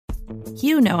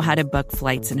You know how to book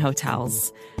flights and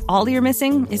hotels. All you're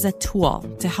missing is a tool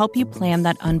to help you plan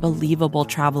that unbelievable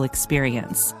travel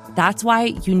experience. That's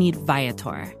why you need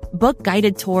Viator. Book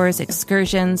guided tours,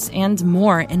 excursions, and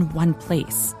more in one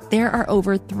place. There are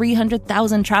over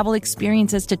 300,000 travel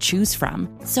experiences to choose from,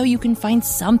 so you can find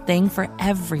something for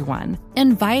everyone.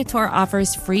 And Viator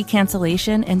offers free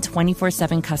cancellation and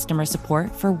 24/7 customer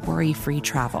support for worry-free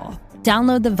travel.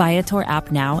 Download the Viator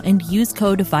app now and use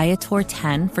code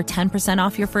Viator10 for 10%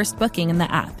 off your first booking in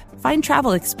the app. Find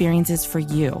travel experiences for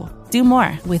you. Do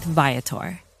more with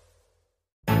Viator.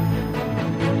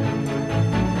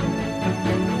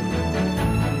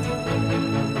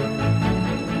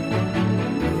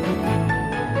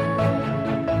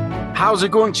 How's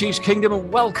it going, Chiefs Kingdom?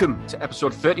 And welcome to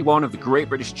episode 31 of the Great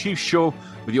British Chiefs Show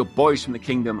with your boys from the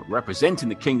Kingdom representing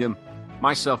the Kingdom.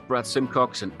 Myself, Brad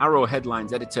Simcox, and Arrow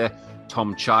Headlines editor,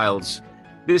 Tom Childs.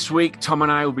 This week, Tom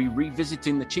and I will be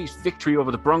revisiting the Chiefs' victory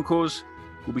over the Broncos.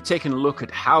 We'll be taking a look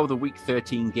at how the Week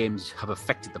 13 games have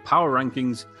affected the power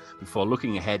rankings before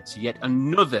looking ahead to yet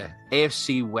another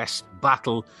AFC West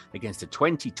battle against the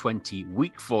 2020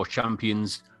 Week 4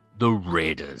 champions, the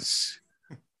Raiders.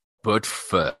 But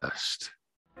first...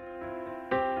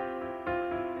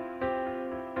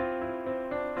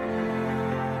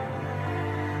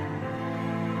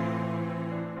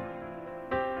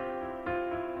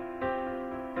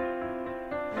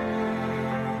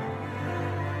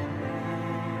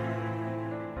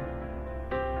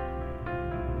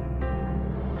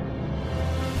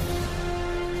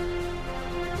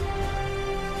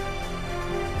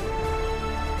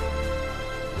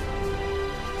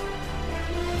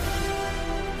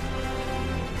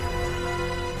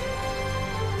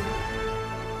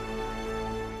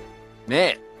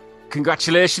 Mate,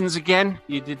 congratulations again.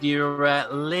 You did your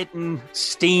Leighton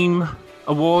Steam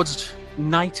Awards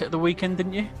night at the weekend,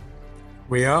 didn't you?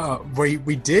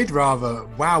 We did rather.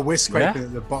 Wow, we're scraping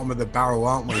at the bottom of the barrel,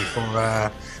 aren't we,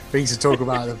 for things to talk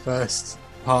about the first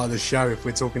part of the show if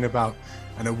we're talking about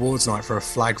an awards night for a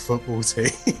flag football team.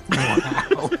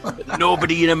 Wow.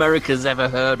 Nobody in America's ever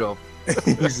heard of.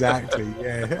 Exactly,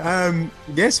 yeah.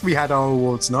 Yes, we had our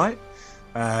awards night.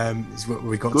 Is what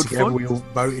we got together. Fun. We all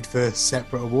voted for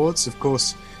separate awards. Of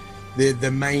course, the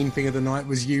main thing of the night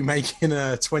was you making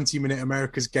a 20-minute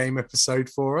America's Game episode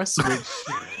for us, which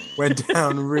went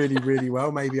down really, really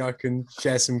well. Maybe I can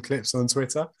share some clips on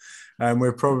Twitter.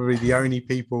 We're probably the only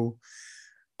people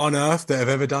on earth that have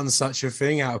ever done such a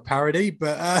thing out of parody.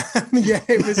 But yeah,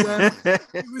 it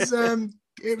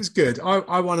was good.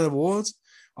 I won an award.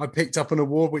 I picked up an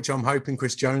award which I'm hoping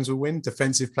Chris Jones will win,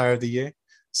 Defensive Player of the Year.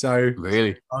 So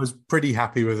really, I was pretty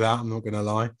happy with that. I'm not going to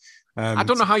lie. I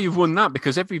don't know how you've won that,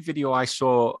 because every video I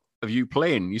saw of you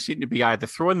playing, you seem to be either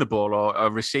throwing the ball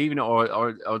or receiving it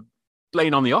or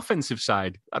playing on the offensive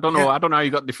side. I don't know. Yeah. I don't know how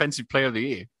you got Defensive Player of the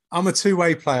Year. I'm a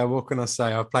two-way player. What can I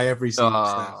say? I play every single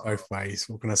snap both ways.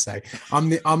 What can I say? I'm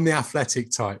the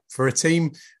athletic type. For a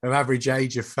team of average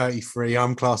age of 33,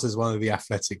 I'm classed as one of the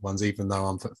athletic ones, even though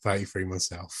I'm 33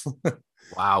 myself.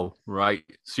 Wow. Right.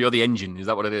 So you're the engine. Is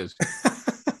that what it is?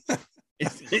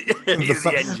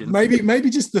 Maybe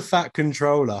just the fat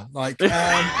controller. Like,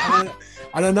 and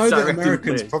I know that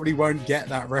Americans probably won't get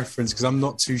that reference because I'm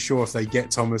not too sure if they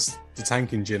get Thomas the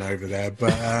Tank Engine over there.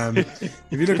 But if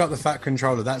you look up the fat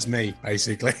controller, that's me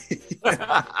basically.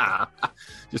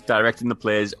 Just directing the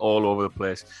plays all over the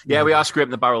place. Yeah, we are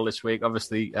scraping the barrel this week.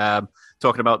 Obviously,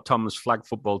 talking about Tom's flag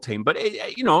football team, but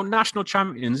national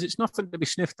champions. It's nothing to be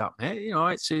sniffed at, mate.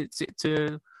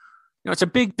 It's a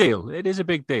big deal. It is a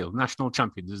big deal. National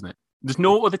champions, isn't it? There's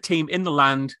no other team in the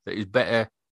land that is better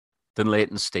than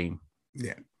Leighton Steam.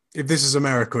 Yeah. If this is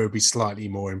America, it would be slightly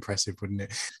more impressive, wouldn't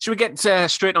it? Should we get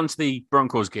straight onto the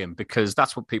Broncos game? Because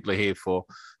that's what people are here for,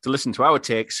 to listen to our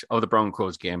takes of the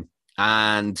Broncos game.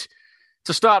 And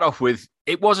to start off with,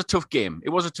 it was a tough game. It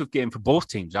was a tough game for both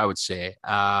teams, I would say.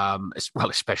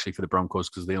 Especially for the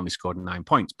Broncos because they only scored 9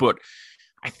 points. But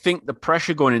I think the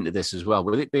pressure going into this as well,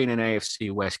 with it being an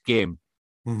AFC West game,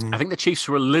 I think the Chiefs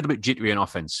were a little bit jittery in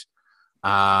offense.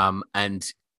 And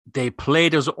they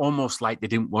played us almost like they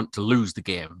didn't want to lose the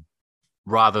game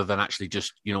rather than actually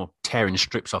just, tearing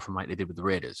strips off them like they did with the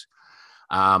Raiders.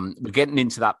 We're getting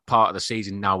into that part of the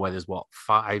season now where there's,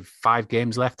 five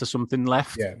games left or something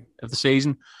left of the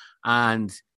season.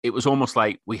 And it was almost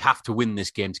like we have to win this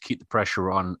game to keep the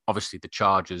pressure on. Obviously, the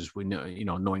Chargers, we know,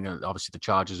 knowing that obviously the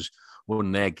Chargers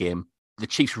won their game. The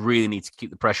Chiefs really need to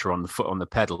keep the pressure on the foot on the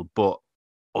pedal, but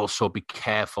also be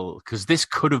careful because this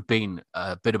could have been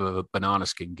a bit of a banana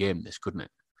skin game, this, couldn't it?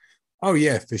 Oh,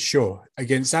 yeah, for sure.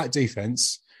 Against that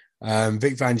defense,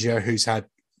 Vic Fangio, who's had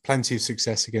plenty of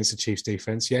success against the Chiefs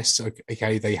defense. Yes,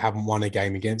 okay, they haven't won a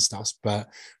game against us, but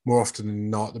more often than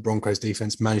not, the Broncos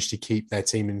defense managed to keep their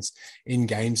team in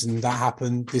games, and that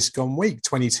happened this gone week.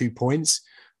 22 points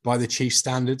by the Chiefs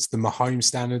standards, the Mahomes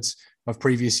standards of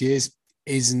previous years,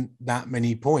 isn't that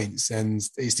many points, and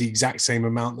it's the exact same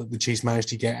amount that the Chiefs managed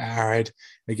to get at Arrowhead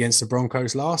against the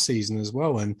Broncos last season as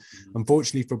well. And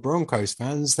unfortunately for Broncos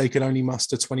fans, they could only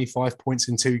muster 25 points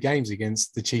in 2 games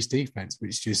against the Chiefs defense,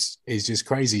 which is just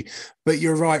crazy. But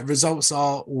you're right, results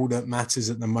are all that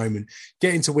matters at the moment.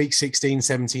 Getting to week 16,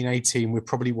 17, 18, we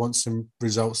probably want some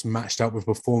results matched up with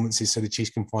performances so the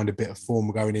Chiefs can find a bit of form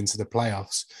going into the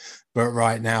playoffs. But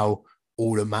right now,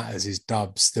 all that matters is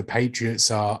dubs. The Patriots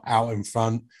are out in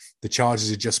front. The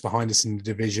Chargers are just behind us in the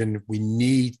division. We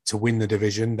need to win the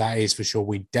division. That is for sure.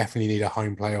 We definitely need a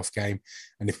home playoff game.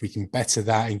 And if we can better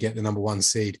that and get the number 1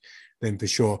 seed, then for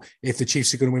sure. If the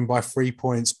Chiefs are going to win by 3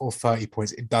 points or 30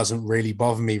 points, it doesn't really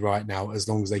bother me right now as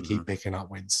long as they keep picking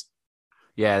up wins.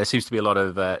 Yeah, there seems to be a lot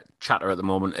of chatter at the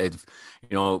moment of,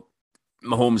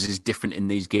 Mahomes is different in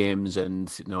these games, and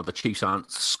the Chiefs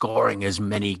aren't scoring as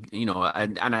many.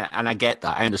 And I get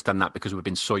that. I understand that because we've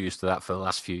been so used to that for the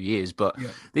last few years. But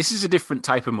this is a different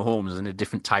type of Mahomes and a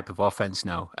different type of offense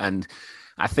now. And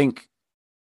I think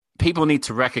people need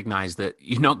to recognize that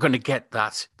you're not going to get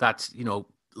that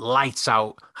lights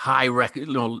out high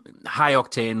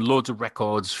octane, loads of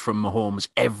records from Mahomes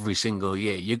every single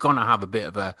year. You're going to have a bit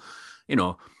of a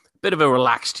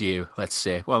relaxed year, let's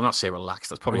say. Well, not say relaxed.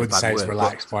 That's probably a bad word. I wouldn't say it's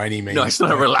relaxed by any means. No, it's not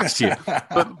a relaxed year.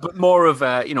 but more of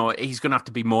a, he's going to have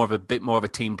to be a bit more of a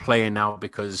team player now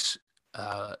because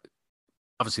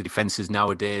obviously defenses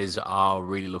nowadays are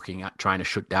really looking at trying to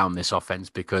shut down this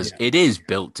offense because it is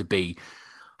built to be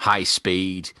high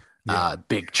speed,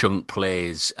 big chunk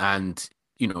plays. And,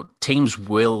 teams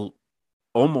will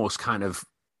almost kind of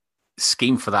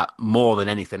scheme for that more than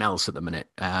anything else at the minute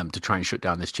to try and shut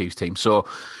down this Chiefs team. So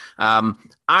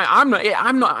I've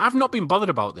not been bothered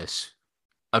about this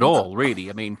at all, really.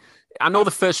 I mean, I know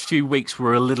the first few weeks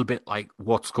were a little bit like,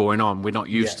 what's going on? We're not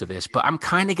used to this, but I'm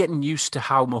kind of getting used to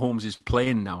how Mahomes is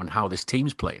playing now and how this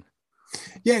team's playing.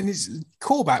 Yeah, and his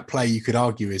quarterback play, you could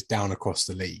argue, is down across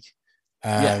the league.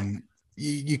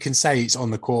 You can say it's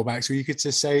on the quarterbacks, or you could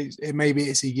just say maybe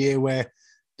it's a year where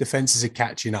defenses are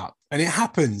catching up. And it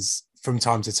happens from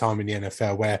time to time in the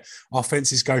NFL where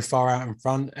offenses go far out in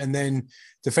front, and then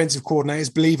defensive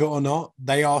coordinators, believe it or not,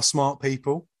 they are smart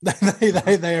people.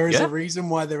 There is a reason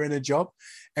why they're in a job.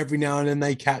 Every now and then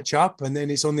they catch up, and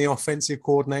then it's on the offensive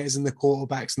coordinators and the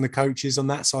quarterbacks and the coaches on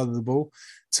that side of the ball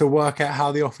to work out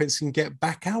how the offense can get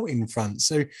back out in front.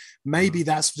 So maybe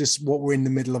that's just what we're in the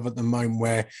middle of at the moment,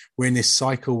 where we're in this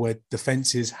cycle where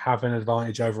defenses have an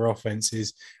advantage over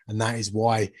offenses, and that is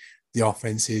why the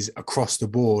offenses across the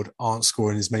board aren't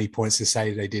scoring as many points as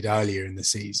say they did earlier in the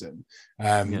season.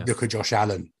 Look at Josh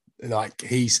Allen. I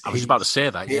was about to say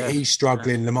that. He's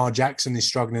struggling. Lamar Jackson is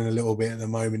struggling a little bit at the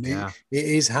moment. It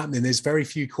is happening. There's very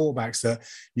few quarterbacks that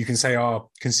you can say are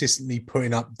consistently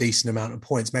putting up decent amount of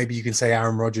points. Maybe you can say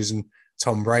Aaron Rodgers and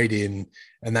Tom Brady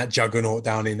and that juggernaut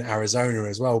down in Arizona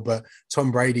as well. But Tom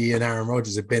Brady and Aaron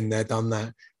Rodgers have been there, done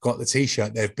that, got the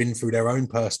T-shirt. They've been through their own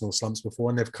personal slumps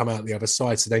before, and they've come out the other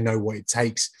side. So they know what it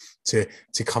takes to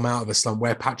come out of a slump,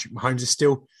 where Patrick Mahomes is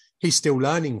still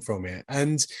learning from it.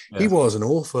 And he wasn't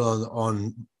awful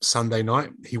on Sunday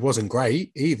night. He wasn't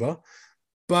great either,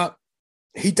 but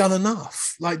he'd done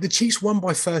enough. Like, the Chiefs won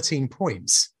by 13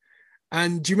 points.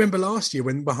 And do you remember last year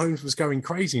when Mahomes was going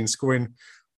crazy and scoring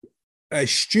a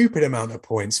stupid amount of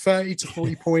points, 30 to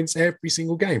 40 points every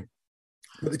single game?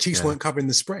 But the Chiefs weren't covering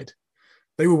the spread.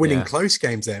 They were winning close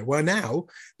games there. Well, now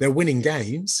they're winning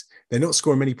games. They're not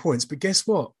scoring many points, but guess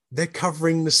what? They're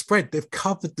covering the spread. They've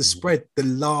covered the spread the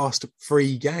last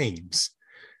 3 games.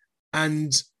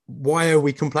 And why are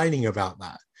we complaining about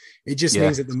that? It just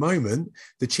means at the moment,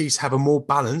 the Chiefs have a more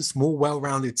balanced, more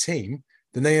well-rounded team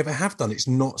than they ever have done. It's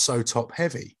not so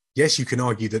top-heavy. Yes, you can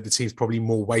argue that the team's probably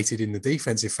more weighted in the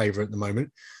defensive favour at the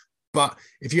moment. But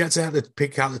if you had to have to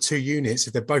pick out the 2 units,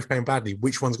 if they're both playing badly,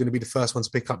 which one's going to be the first one to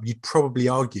pick up? You'd probably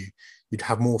argue you'd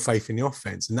have more faith in the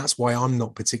offense. And that's why I'm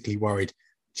not particularly worried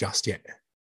just yet.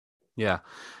 Yeah.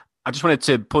 I just wanted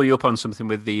to pull you up on something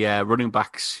with the running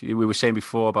backs. We were saying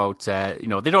before about, they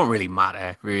don't really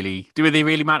matter, really. Do they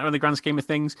really matter in the grand scheme of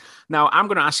things? Now, I'm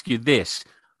going to ask you this.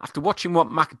 After watching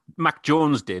what Mac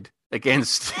Jones did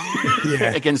against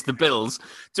against the Bills,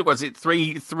 so was it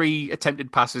three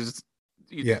attempted passes,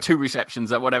 2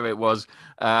 receptions, whatever it was,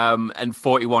 and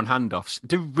 41 handoffs.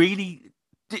 Do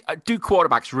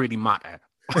quarterbacks really matter?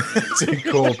 Do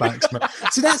quarterbacks matter?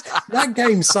 So that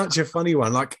game's such a funny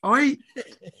one. Like,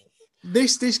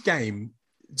 this game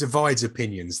divides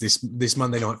opinions. This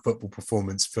Monday Night Football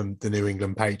performance from the New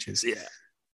England Patriots. Yeah.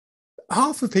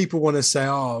 Half the people want to say,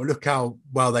 "Oh, look how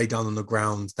well they done on the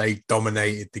ground. They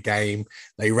dominated the game.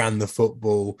 They ran the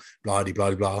football. Blah blah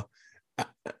blah blah.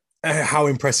 How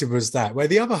impressive was that?" Where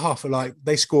the other half are like,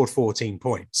 they scored 14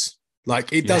 points.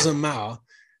 Like, it doesn't matter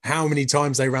how many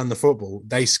times they ran the football,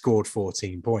 they scored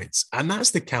 14 points. And that's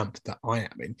the camp that I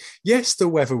am in. Yes, the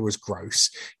weather was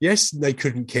gross. Yes, they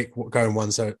couldn't kick going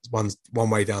one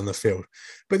way down the field.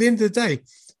 But at the end of the day,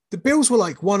 the Bills were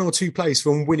like 1 or 2 plays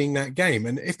from winning that game.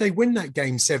 And if they win that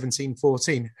game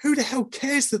 17-14, who the hell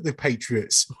cares that the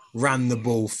Patriots ran the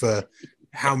ball for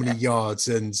how many yards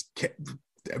and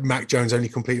Mac Jones only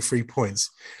completed 3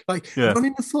 points? Like,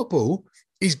 running the football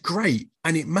is great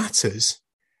and it matters.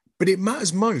 But it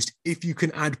matters most if you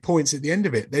can add points at the end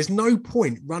of it. There's no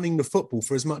point running the football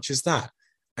for as much as that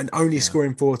and only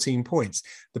scoring 14 points.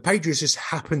 The Patriots just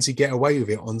happened to get away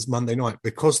with it on Monday night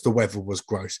because the weather was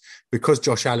gross, because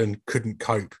Josh Allen couldn't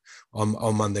cope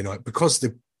on Monday night, because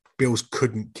the Bills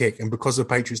couldn't kick, and because the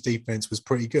Patriots defense was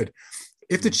pretty good.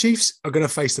 If the Chiefs are going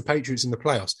to face the Patriots in the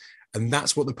playoffs, and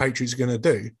that's what the Patriots are going to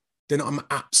do, then I'm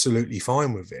absolutely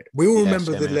fine with it. We all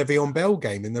remember the Le'Veon Bell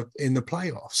game in the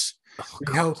playoffs.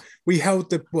 We held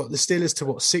the Steelers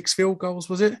to 6 field goals,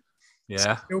 was it?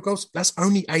 Yeah. 6 field goals. That's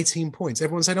only 18 points.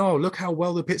 Everyone said, "Oh, look how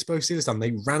well the Pittsburgh Steelers done.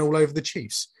 They ran all over the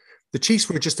Chiefs." The Chiefs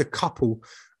were just a couple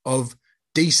of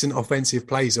decent offensive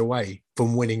plays away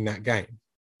from winning that game.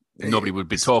 Nobody would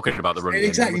be talking about the running.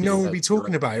 Exactly. No one would be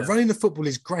talking about it. Running the football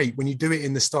is great when you do it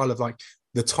in the style of like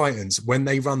the Titans, when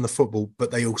they run the football,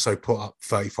 but they also put up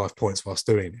 35 points whilst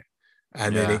doing it.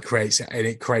 And then it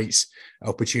creates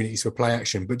opportunities for play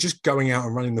action. But just going out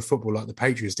and running the football like the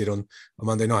Patriots did on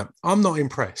Monday night, I'm not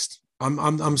impressed.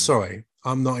 I'm sorry,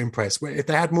 I'm not impressed. If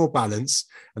they had more balance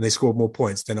and they scored more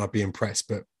points, then I'd be impressed.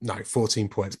 But no, 14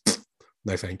 points,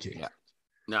 no, thank you. Yeah,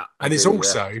 no. And it's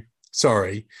also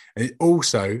it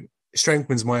also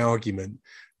strengthens my argument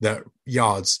that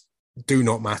yards do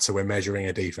not matter when measuring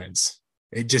a defense.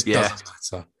 It just doesn't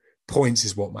matter. Points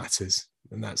is what matters.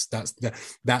 And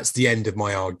that's the end of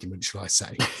my argument, shall I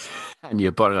say? And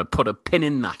you're going to put a pin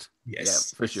in that.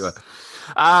 Yes, for sure.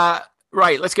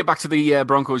 Right, let's get back to the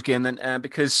Broncos game then,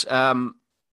 because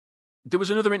there was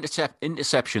another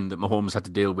interception that Mahomes had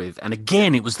to deal with, and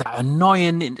again, it was that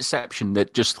annoying interception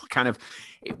that just kind of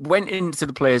it went into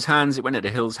the player's hands, it went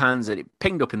into Hill's hands, and it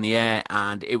pinged up in the air,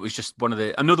 and it was just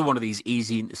another one of these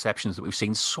easy interceptions that we've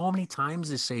seen so many times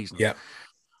this season. Yeah.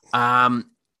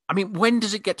 I mean, when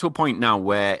does it get to a point now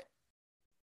where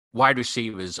wide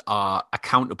receivers are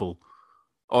accountable,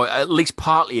 or at least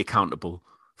partly accountable,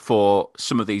 for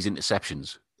some of these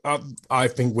interceptions? I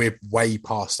think we're way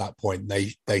past that point.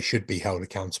 They should be held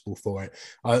accountable for it.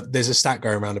 There's a stat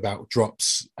going around about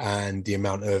drops and the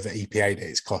amount of EPA that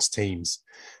it's cost teams.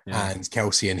 Yeah. And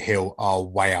Kelsey and Hill are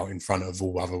way out in front of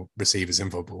all other receivers in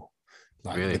football.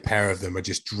 Like, really? The pair of them are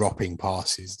just dropping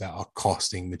passes that are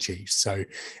costing the Chiefs. So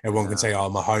everyone can say,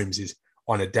 "Oh, Mahomes is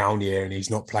on a down year and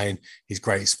he's not playing his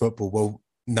greatest football." Well,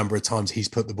 number of times he's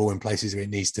put the ball in places where it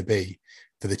needs to be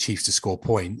for the Chiefs to score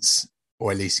points,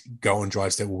 or at least go on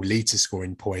drives that will lead to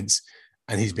scoring points,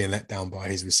 and he's being let down by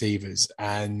his receivers.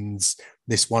 And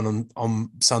this one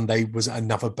on Sunday was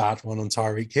another bad one on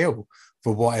Tyreek Hill.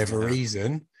 For whatever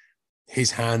reason,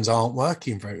 his hands aren't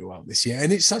working very well this year.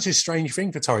 And it's such a strange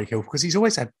thing for Tyreek Hill because he's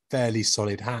always had fairly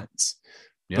solid hands.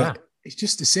 Yeah. But it's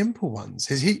just the simple ones.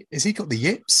 Has he got the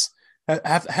yips?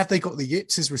 Have they got the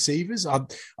yips as receivers? Are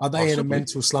they in a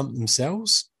mental slump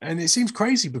themselves? And it seems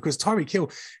crazy because Tyreek Hill,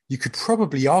 you could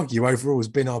probably argue overall, has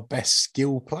been our best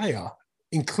skill player,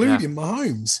 including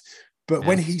Mahomes. But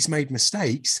when he's made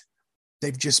mistakes,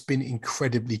 they've just been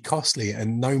incredibly costly,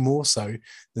 and no more so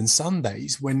than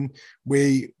Sundays when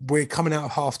we're coming out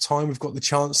of half time. We've got the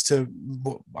chance to,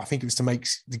 I think it was to make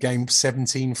the game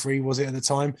 17-3, was it at the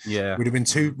time? Yeah. We'd have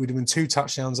been two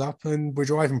touchdowns up, and we're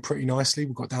driving pretty nicely.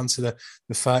 We got down to the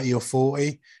 30 or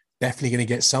 40, definitely going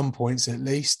to get some points at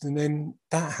least. And then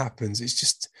that happens. It's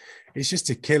just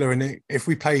a killer. And if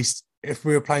we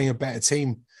were playing a better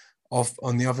team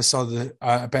on the other side of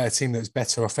a better team that's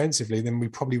better offensively, then we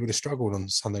probably would have struggled on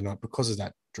Sunday night because of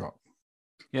that drop.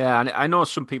 Yeah, and I know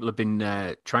some people have been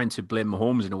trying to blame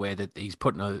Mahomes in a way that he's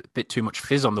putting a bit too much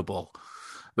fizz on the ball,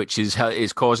 which is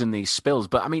causing these spills.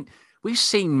 But I mean, we've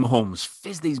seen Mahomes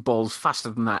fizz these balls faster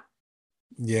than that.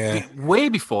 Yeah, way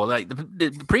before, like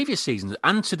the previous seasons,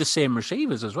 and to the same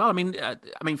receivers as well. I mean,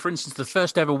 for instance, the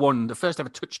first ever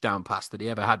touchdown pass that he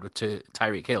ever had with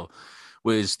Tyreek Hill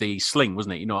was the sling,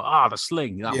 wasn't it? The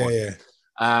sling. That one. Yeah.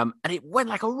 And it went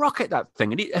like a rocket, that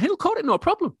thing. And Hill caught it no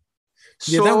problem.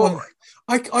 Yeah, that one.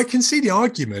 I can see the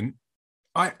argument.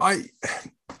 I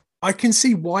can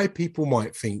see why people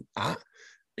might think that.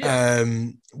 Yeah.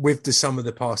 With some of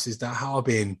the passes that have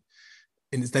been,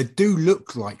 and they do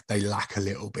look like they lack a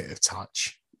little bit of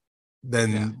touch.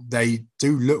 Then they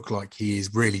do look like he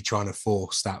is really trying to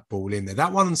force that ball in there.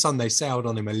 That one on Sunday sailed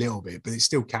on him a little bit, but it's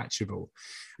still catchable.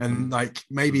 And like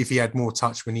maybe if he had more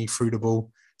touch when he threw the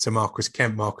ball to Marcus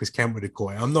Kemp would have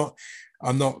caught it.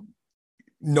 I'm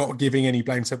not giving any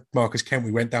blame to Marcus Kemp.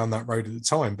 We went down that road at the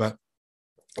time, but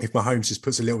if Mahomes just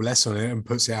puts a little less on it and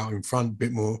puts it out in front a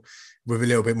bit more with a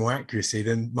little bit more accuracy,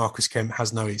 then Marcus Kemp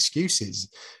has no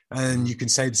excuses. And you can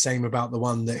say the same about the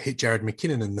one that hit Jared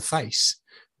McKinnon in the face.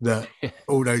 That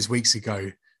all those weeks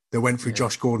ago that went through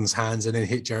Josh Gordon's hands and then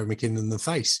hit Jared McKinnon in the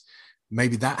face.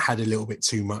 Maybe that had a little bit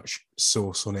too much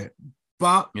sauce on it.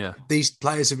 But these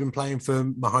players have been playing for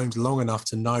Mahomes long enough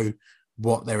to know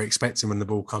what they're expecting when the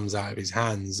ball comes out of his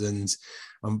hands. And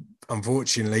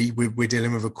unfortunately, we're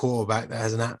dealing with a quarterback that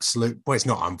has an absolute... Well, it's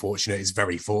not unfortunate. It's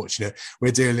very fortunate.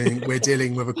 We're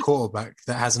dealing with a quarterback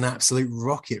that has an absolute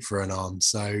rocket for an arm.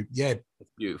 So, yeah. It's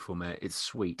beautiful, mate. It's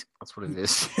sweet. That's what it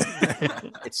is.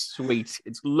 It's sweet.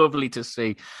 It's lovely to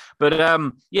see. But,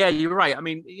 yeah, you're right. I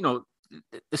mean, you know,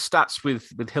 the stats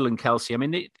with Hill and Kelsey, I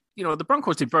mean, the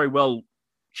Broncos did very well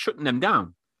shutting them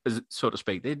down, so to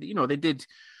speak. They did...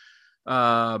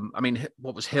 I mean,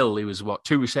 what was Hill? He was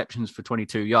 2 receptions for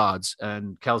 22 yards,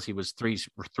 and Kelsey was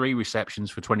three receptions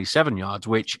for 27 yards,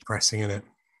 which depressing, isn't it?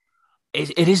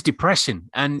 It is depressing.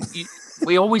 And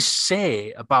we always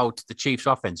say about the Chiefs'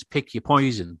 offense, pick your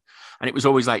poison, and it was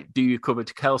always like, do you cover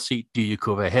to Kelsey? Do you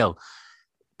cover Hill?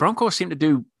 Broncos seem to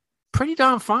do pretty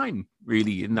darn fine,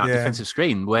 really, in that defensive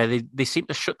screen, where they seem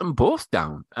to shut them both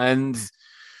down, and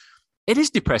it is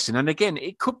depressing. And again,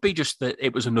 it could be just that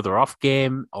it was another off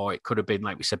game, or it could have been,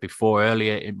 like we said before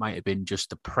earlier, it might have been just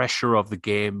the pressure of the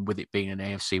game with it being an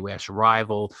AFC West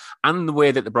rival and the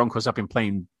way that the Broncos have been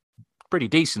playing pretty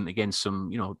decent against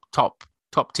some,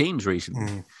 top teams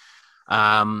recently.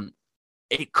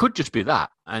 It could just be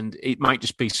that. And it might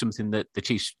just be something that the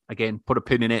Chiefs, again, put a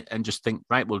pin in it and just think,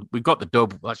 right, well, we've got the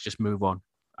dub. Let's just move on.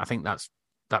 I think that's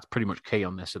pretty much key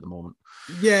on this at the moment.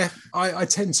 Yeah, I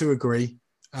tend to agree.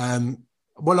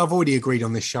 Well, I've already agreed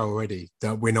on this show already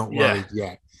that we're not worried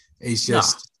yet. It's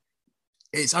just,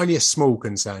 it's only a small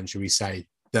concern, shall we say,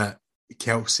 that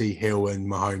Kelsey, Hill and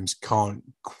Mahomes can't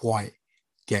quite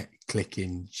get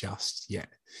clicking just yet.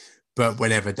 But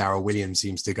whenever Darrell Williams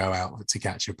seems to go out to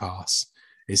catch a pass,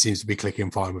 it seems to be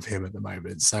clicking fine with him at the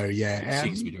moment. So, he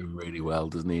seems to be doing really well,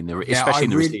 doesn't he? Especially in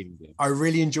the receiving game. I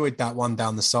really enjoyed that one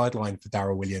down the sideline for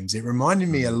Darrell Williams. It reminded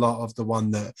me a lot of the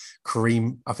one that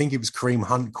Kareem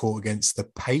Hunt caught against the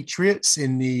Patriots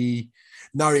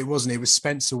No, it wasn't. It was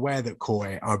Spencer Ware that caught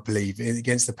it, I believe,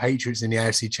 against the Patriots in the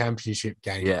AFC Championship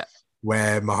game. Yeah.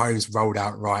 Where Mahomes rolled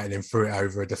out right and then threw it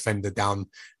over a defender down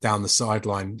the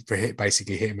sideline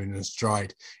basically hit him in a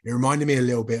stride. It reminded me a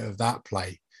little bit of that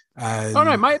play. It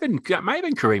might have been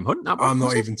Kareem Hunt. I'm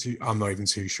not even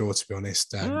too sure, to be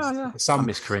honest. I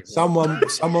miss Kareem.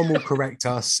 Someone will correct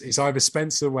us. It's either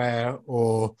Spencer Ware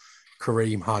or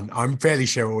Kareem Hunt. I'm fairly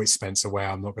sure it's Spencer Ware.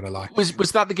 I'm not going to lie.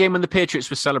 Was that the game when the Patriots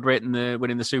were celebrating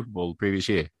winning the Super Bowl the previous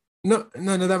year? No.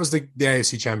 That was the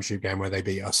AFC Championship game where they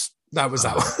beat us. That was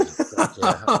that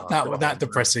one. That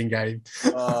depressing game.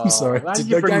 I'm sorry. Why did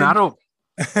you bring that up?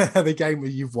 The game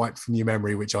that you've wiped from your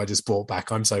memory, which I just brought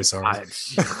back. I'm so sorry.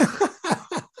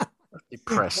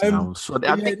 Depressed now. So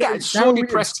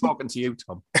depressed talking to you,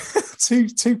 Tom.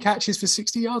 two catches for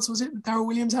 60 yards, was it? Darrell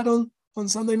Williams had on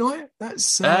Sunday night.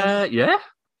 That's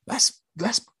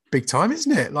that's big time,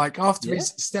 isn't it? Like after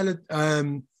his stellar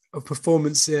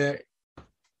performance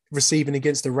receiving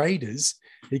against the Raiders,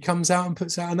 he comes out and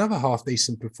puts out another half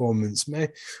decent performance.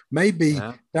 Maybe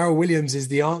Darrell Williams is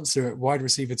the answer at wide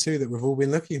receiver 2 that we've all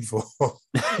been looking for.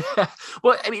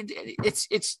 Well, I mean,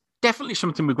 it's definitely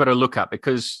something we've got to look at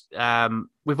because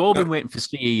we've all been waiting for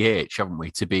CEH, haven't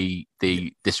we, to be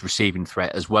this receiving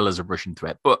threat as well as a rushing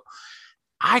threat. But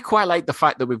I quite like the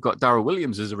fact that we've got Darrell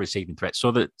Williams as a receiving threat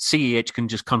so that CEH can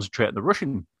just concentrate on the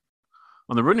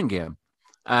running game.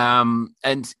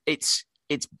 And it's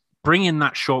bringing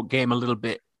that short game a little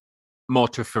bit more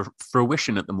to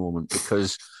fruition at the moment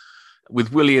because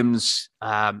with Williams,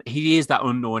 he is that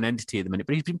unknown entity at the minute.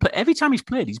 But every time he's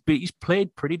played, he's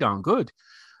played pretty darn good,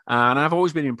 and I've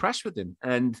always been impressed with him.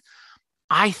 And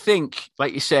I think,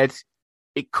 like you said,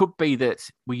 it could be that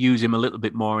we use him a little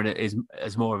bit more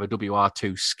as more of a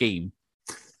WR2 scheme.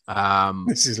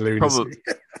 This is lunacy.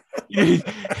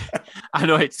 I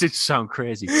know it did sound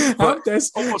crazy. How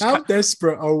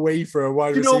desperate are we for a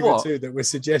wide receiver too that we're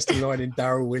suggesting lining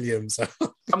Darrell Williams?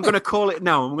 I'm going to call it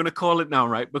now.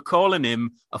 Right? We're calling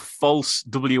him a false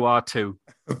WR2.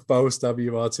 A false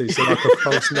WR2. So like a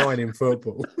false 9 in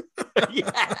football.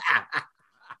 Yeah.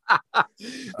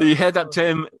 You heard that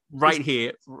term right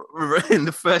here in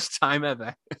the first time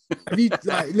ever. Have you,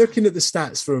 looking at the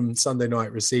stats from Sunday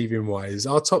night receiving wise,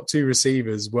 our top 2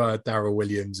 receivers were Darrell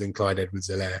Williams and Clyde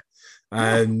Edwards-Helaire.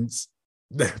 And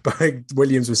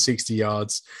Williams was 60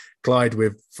 yards, Clyde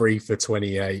with 3 for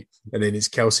 28, and then it's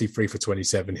Kelsey 3 for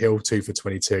 27, Hill 2 for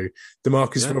 22.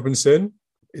 Demarcus Robinson,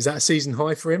 is that a season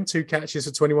high for him? 2 catches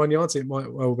for 21 yards? It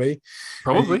might well be.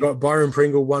 Probably. You've got Byron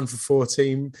Pringle 1 for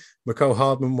 14, McCole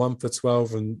Hardman 1 for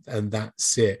 12, and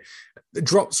that's it. The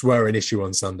drops were an issue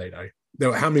on Sunday though. There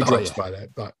were how many drops by that?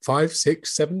 Like 5,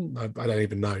 6, 7? I don't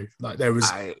even know. Like there was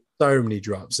so many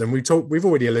drops, and we've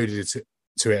already alluded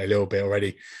to it a little bit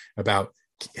already about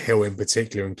Hill in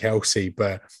particular and Kelsey,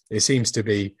 but it seems to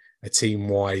be a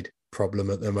team-wide problem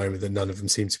at the moment that none of them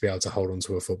seem to be able to hold on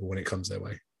to a football when it comes their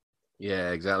way.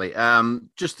 Yeah, exactly.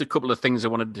 Just a couple of things I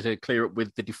wanted to clear up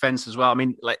with the defense as well. I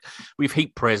mean, like we've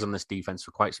heaped praise on this defense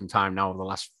for quite some time now over the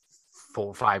last 4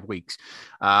 or 5 weeks,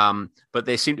 but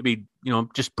they seem to be,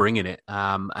 just bringing it.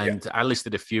 I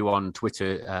listed a few on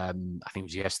Twitter. I think it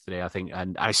was yesterday.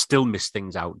 And I still missed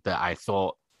things out that I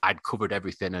thought I'd covered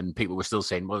everything, and people were still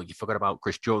saying, "Well, you forgot about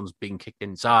Chris Jones being kicked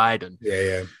inside." And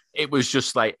it was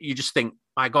just like you just think,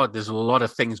 "My God, there's a lot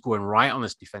of things going right on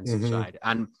this defensive side."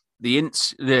 And the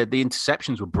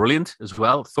interceptions were brilliant as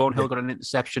well. Thornhill got an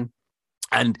interception,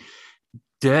 and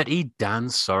Dirty Dan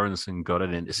Sorensen got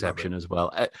an interception as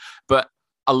well. But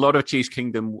a lot of Chiefs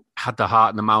Kingdom had the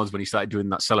heart in the mouths when he started doing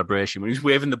that celebration, when he was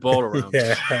waving the ball around.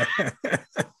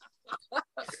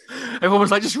 Everyone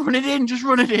was like, just run it in,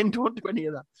 don't do any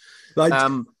of that. Like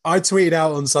I tweeted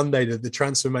out on Sunday that the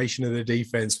transformation of the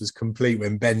defense was complete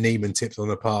when Ben Neiman tipped on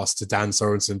a pass to Dan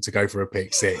Sorensen to go for a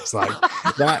pick 6. Like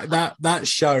that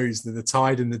shows that the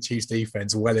tide in the Chiefs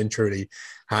defense well and truly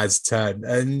has turned.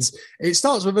 And it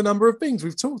starts with a number of things.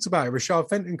 We've talked about it. Rashard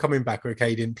Fenton coming back. Okay,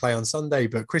 he didn't play on Sunday,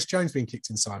 but Chris Jones being kicked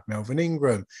inside. Melvin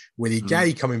Ingram, Willie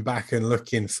Gay coming back and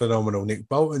looking phenomenal. Nick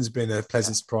Bolton's been a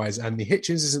pleasant surprise. Anthony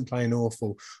Hitchens isn't playing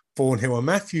awful. Thornhill and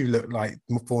Matthew look like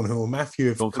Thornhill and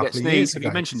Matthew. Don't forget Sneed.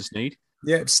 You mentioned Sneed.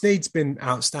 Yeah, Sneed's been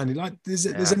outstanding. Like there's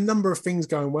a number of things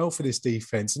going well for this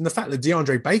defense, and the fact that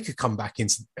DeAndre Baker come back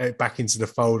into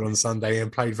the fold on Sunday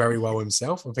and played very well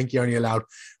himself. I think he only allowed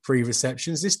 3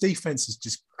 receptions. This defense is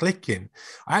just clicking.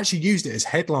 I actually used it as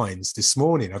headlines this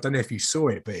morning. I don't know if you saw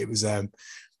it, but it was a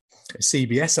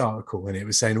CBS article, and it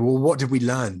was saying, "Well, what did we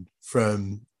learn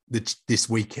from this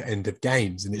weekend of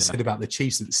games?" And it said about the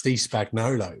Chiefs that Steve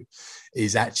Spagnuolo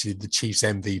is actually the Chiefs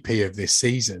MVP of this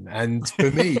season. And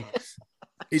for me,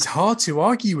 it's hard to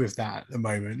argue with that at the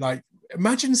moment. Like,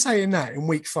 imagine saying that in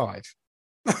week 5.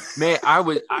 Mate,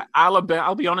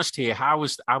 I'll be honest here. I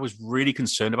was really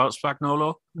concerned about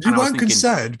Spagnuolo. You weren't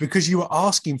concerned because you were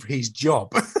asking for his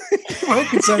job. You weren't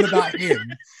concerned about him.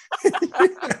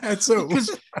 At all.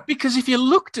 Because if you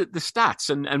looked at the stats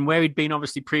and where he'd been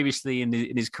obviously previously in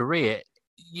his career,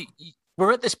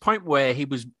 we're at this point where he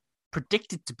was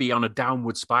predicted to be on a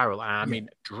downward spiral. And I mean,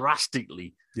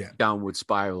 drastically downward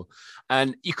spiral.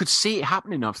 And you could see it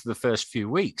happening after the first few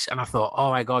weeks. And I thought, oh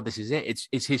my God, this is it.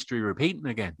 It's history repeating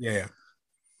again. Yeah.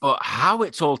 But how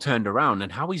it's all turned around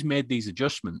and how he's made these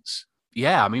adjustments.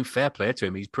 Yeah, I mean, fair play to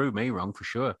him. He's proved me wrong for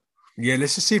sure. Yeah,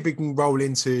 let's just see if we can roll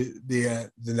into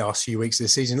the last few weeks of the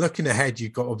season. Looking ahead,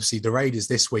 you've got obviously the Raiders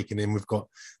this week, and then we've got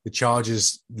the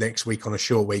Chargers next week on a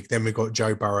short week. Then we've got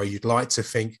Joe Burrow. You'd like to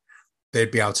think they'd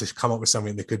be able to come up with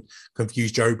something that could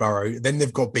confuse Joe Burrow. Then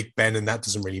they've got Big Ben, and that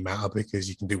doesn't really matter because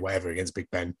you can do whatever against Big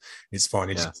Ben. It's fine.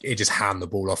 It just hand the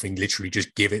ball off and literally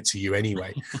just give it to you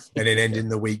anyway. And then ending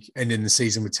the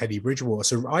season with Teddy Bridgewater.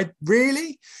 So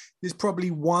there's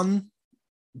probably one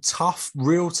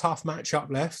real tough matchup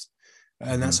left.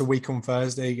 And that's a week on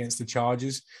Thursday against the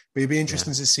Chargers. But it'd be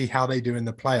interesting to see how they do in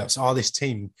the playoffs. Are this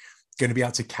team going to be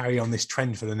able to carry on this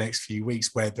trend for the next few weeks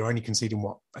where they're only conceding,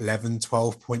 11,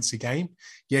 12 points a game?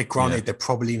 Yeah, granted, they're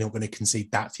probably not going to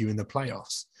concede that few in the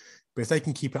playoffs. But if they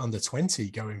can keep it under 20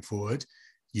 going forward,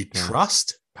 you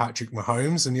trust Patrick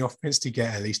Mahomes and the offense to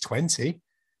get at least 20.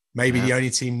 Maybe the only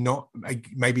team not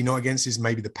against is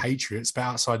maybe the Patriots, but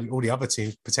outside all the other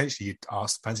teams, potentially you'd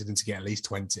fancy them to get at least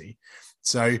 20.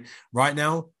 So right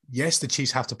now, yes, the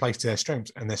Chiefs have to play to their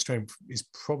strengths, and their strength is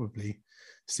probably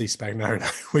Steve Spagnuolo,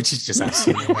 which is just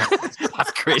absolutely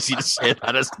That's crazy to say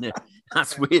that, isn't it?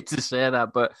 That's weird to say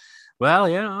that, but Well,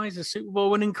 he's a Super Bowl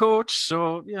winning coach,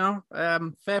 so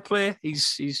fair play.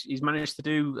 He's managed to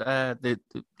do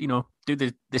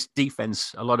this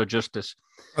defense a lot of justice.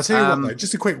 I'll tell you what, though,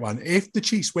 just a quick one. If the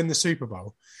Chiefs win the Super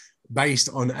Bowl based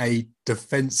on a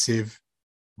defensive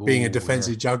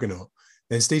juggernaut,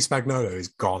 then Steve Spagnuolo is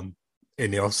gone in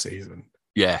the offseason.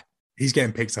 Yeah. He's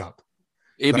getting picked up.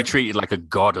 He'd be treated like a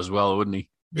god as well, wouldn't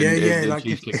he?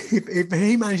 If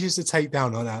he manages to take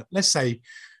down on that, let's say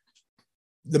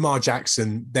Lamar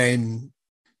Jackson, then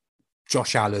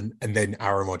Josh Allen, and then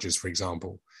Aaron Rodgers, for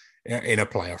example, in a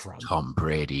playoff run. Tom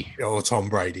Brady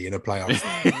in a playoff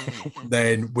run.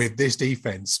 Then with this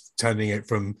defense turning it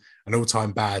from an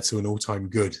all-time bad to an all-time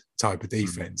good type of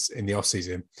defense in the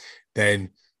offseason, then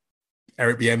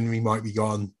Eric Bieniemy might be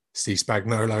gone. Steve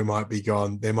Spagnuolo might be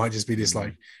gone. There might just be this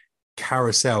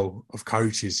carousel of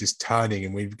coaches just turning,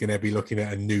 and we're going to be looking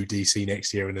at a new DC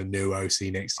next year and a new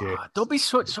OC next year. Don't be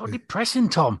so depressing,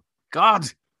 Tom. God,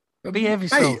 behave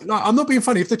yourself. Hey, I'm not being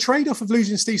funny. If the trade-off of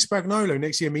losing Steve Spagnuolo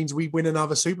next year means we win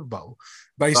another Super Bowl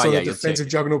based on a defensive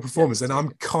juggernaut performance, then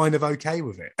I'm kind of okay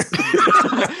with it.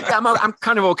 I'm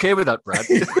kind of okay with that, Brad.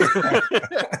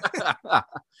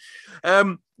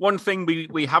 One thing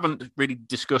we haven't really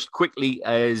discussed quickly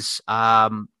is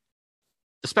the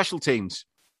special teams.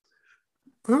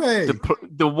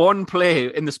 The one play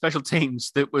in the special teams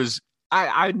that was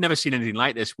I'd never seen anything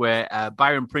like this, where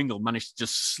Byron Pringle managed to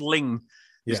just sling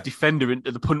his defender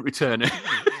into the punt returner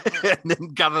and then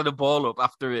gather the ball up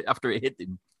after it hit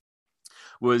him.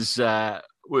 Was a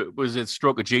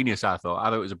stroke of genius. I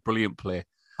thought it was a brilliant play.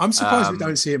 I'm surprised we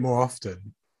don't see it more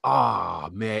often. Oh,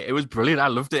 mate, it was brilliant. I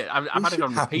loved it. I've had it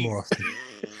on repeat. More often.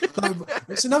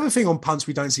 It's another thing on punts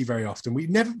we don't see very often. We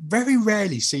very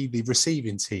rarely see the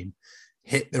receiving team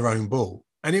hit their own ball,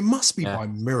 and it must be by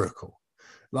miracle.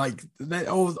 Like,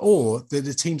 or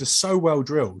the teams are so well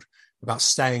drilled about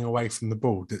staying away from the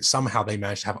ball that somehow they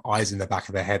manage to have eyes in the back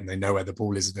of their head and they know where the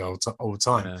ball is all the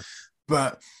time. Yeah.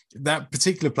 But that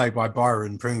particular play by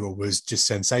Byron Pringle was just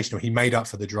sensational. He made up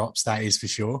for the drops, that is for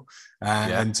sure.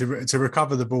 And to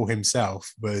recover the ball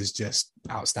himself was just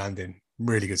outstanding.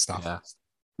 Really good stuff. Yeah.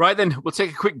 Right then, we'll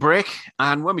take a quick break.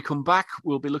 And when we come back,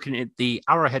 we'll be looking at the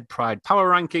Arrowhead Pride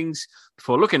Power Rankings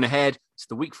before looking ahead to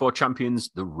the Week 4 champions,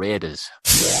 the Raiders.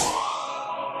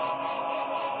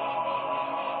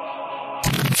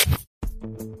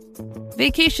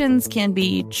 Vacations can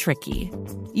be tricky.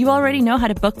 You already know how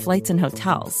to book flights and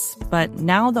hotels, but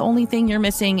now the only thing you're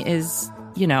missing is,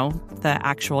 the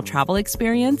actual travel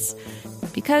experience.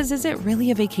 Because is it really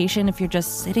a vacation if you're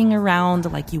just sitting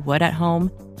around like you would at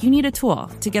home? You need a tool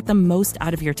to get the most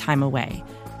out of your time away.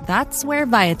 That's where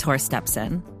Viator steps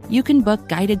in. You can book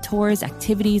guided tours,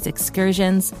 activities,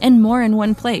 excursions, and more in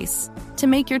one place to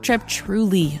make your trip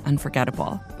truly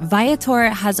unforgettable. Viator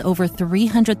has over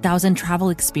 300,000 travel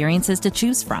experiences to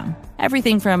choose from.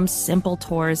 Everything from simple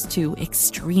tours to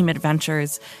extreme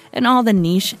adventures and all the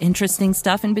niche, interesting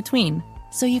stuff in between.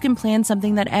 So you can plan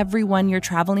something that everyone you're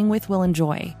traveling with will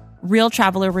enjoy. Real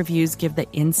traveler reviews give the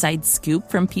inside scoop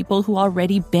from people who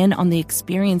already been on the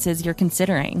experiences you're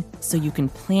considering, so you can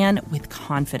plan with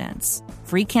confidence.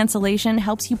 Free cancellation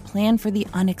helps you plan for the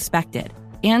unexpected.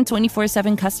 And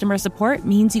 24/7 customer support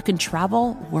means you can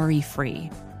travel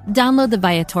worry-free. Download the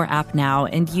Viator app now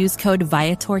and use code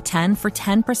Viator10 for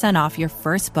 10% off your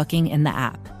first booking in the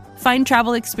app. Find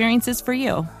travel experiences for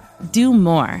you. Do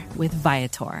more with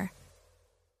Viator.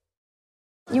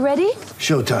 You ready?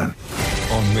 Showtime.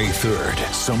 On May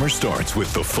 3rd, summer starts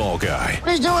with The Fall Guy.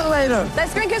 Let's do it later.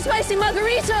 Let's drink a spicy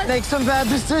margarita. Make some bad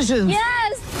decisions.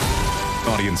 Yes!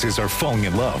 Audiences are falling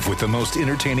in love with the most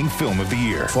entertaining film of the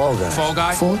year. Fall Guy. Fall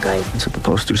Guy? Fall Guy. That's what the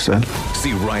poster said.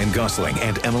 See Ryan Gosling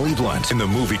and Emily Blunt in the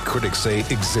movie critics say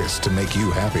exists to make you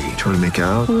happy. Trying to make it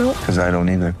out? Nope. Because I don't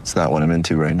either. It's not what I'm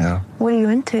into right now. What are you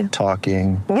into?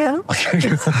 Talking. Yeah.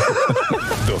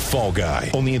 The Fall Guy.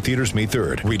 Only in theaters May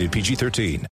 3rd. Rated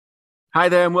PG-13. Hi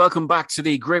there, and welcome back to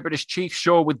the Great British Chiefs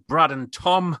Show with Brad and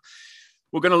Tom.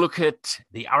 We're going to look at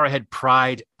the Arrowhead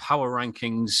Pride Power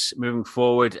Rankings moving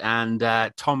forward, and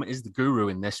Tom is the guru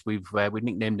in this. We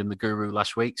nicknamed him the Guru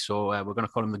last week, so we're going to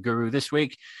call him the Guru this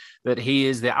week. That he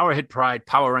is the Arrowhead Pride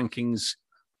Power Rankings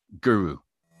Guru.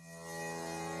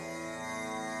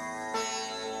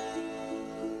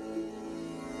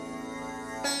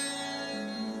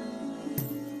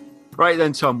 Right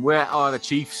then, Tom, where are the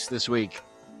Chiefs this week?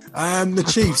 The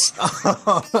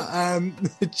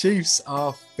Chiefs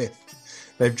are fifth.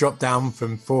 They've dropped down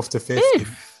from fourth to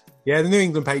fifth. Yeah, the New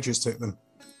England Patriots took them.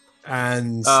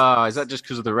 And is that just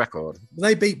because of the record?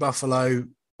 They beat Buffalo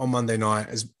on Monday night,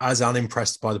 as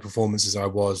unimpressed by the performance as I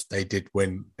was, they did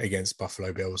win against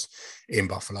Buffalo Bills in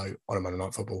Buffalo on a Monday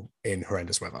Night Football in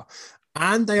horrendous weather.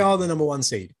 And they are the number 1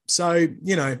 seed. So,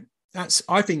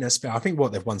 I think that's fair. I think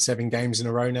they've won 7 games in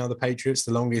a row now, the Patriots,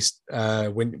 the longest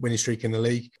winning streak in the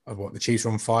league. The Chiefs are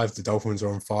on 5, the Dolphins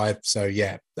are on 5. So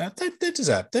yeah, they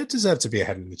deserve to be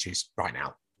ahead of the Chiefs right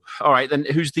now. All right, then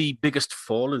who's the biggest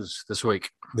fallers this week?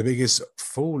 The biggest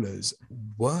fallers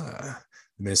were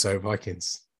the Minnesota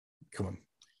Vikings. Come on.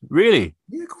 Really?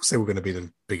 Yeah, of course they were going to be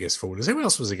the biggest fallers. Who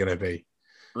else was it going to be?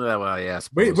 Well, yeah.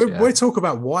 We'll talk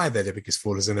about why they're the biggest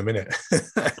fallers in a minute.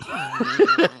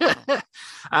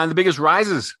 And the biggest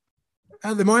risers?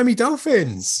 The Miami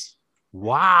Dolphins.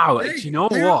 Wow. Do you know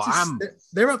what?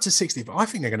 They're up to 60, but I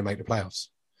think they're going to make the playoffs.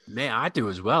 Yeah, I do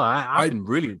as well. I've been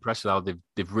really impressed with how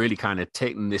they've really kind of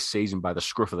taken this season by the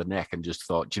scruff of the neck and just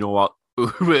thought, do you know what?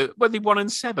 Were they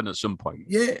 1-7 at some point?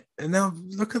 Yeah, and now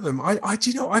look at them. I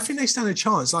think they stand a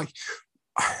chance. Like,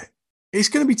 it's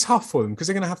going to be tough for them because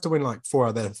they're going to have to win like 4 out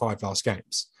of their 5 last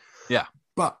games. Yeah,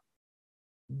 but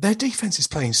their defense is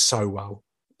playing so well,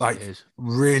 like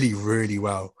really, really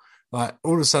well. Like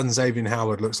all of a sudden, Xavier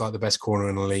Howard looks like the best corner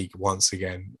in the league once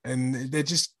again, and they're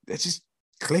just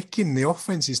clicking. The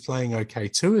offense is playing okay.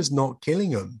 Tua's not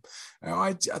killing them.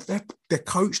 They're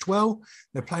coached well.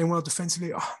 They're playing well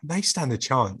defensively. They stand a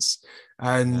chance,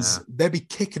 and they'll be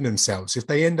kicking themselves if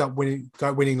they end up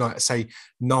winning like say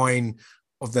 9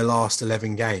 of their last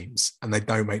 11 games, and they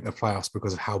don't make the playoffs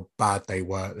because of how bad they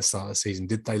were at the start of the season.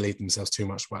 Did they leave themselves too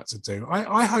much work to do?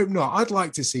 I hope not. I'd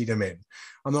like to see them in.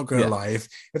 I'm not going to lie. If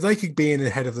they could be in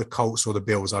ahead of the Colts or the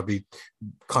Bills, I'd be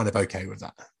kind of okay with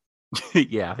that.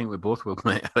 Yeah, I think we both will,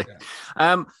 mate.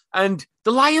 And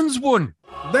the Lions won.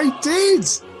 They did.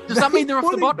 Does that mean they're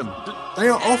off the bottom? They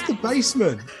are off the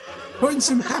basement. Putting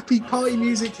some happy party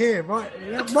music here, right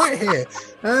here.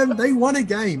 They won a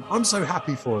game. I'm so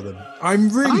happy for them. I'm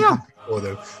really happy for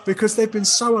them because they've been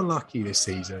so unlucky this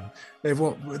season.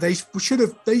 They should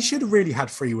have really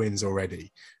had 3 wins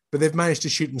already, but they've managed to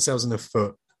shoot themselves in the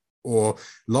foot or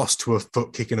lost to a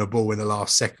foot kicking a ball in the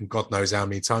last second, God knows how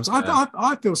many times.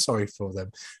 I feel sorry for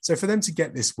them. So for them to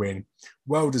get this win,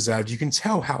 well deserved. You can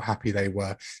tell how happy they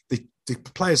were. The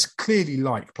players clearly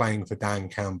like playing for Dan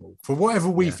Campbell. For whatever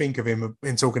we think of him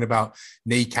in talking about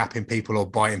kneecapping people or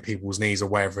biting people's knees or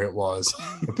whatever it was,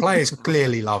 the players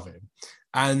clearly love him.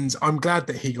 And I'm glad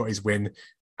that he got his win.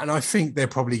 And I think they'll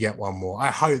probably get one more. I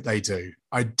hope they do.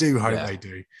 I do hope they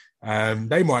do.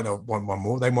 They might not want one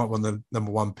more. They might want the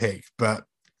number 1 pick, but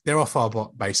they're off our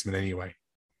basement anyway.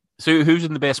 So who's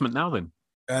in the basement now then?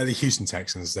 The Houston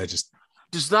Texans. They're just...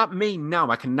 Does that mean now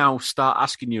I can now start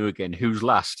asking you again who's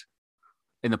last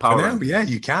in the power round? Yeah,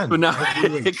 you can. But now,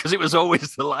 because it was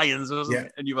always the Lions, wasn't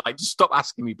it? And you were like, just stop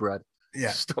asking me, Brad.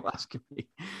 Yeah. Stop asking me.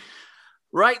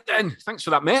 Right then. Thanks for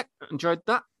that, mate. Enjoyed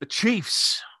that. The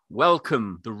Chiefs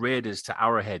welcome the Raiders to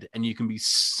Arrowhead, and you can be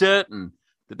certain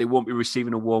that they won't be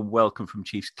receiving a warm welcome from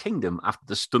Chiefs Kingdom after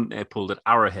the stunt they pulled at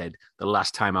Arrowhead the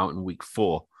last time out in week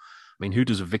 4. I mean, who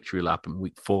does a victory lap in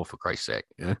week 4, for Christ's sake?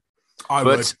 Yeah? I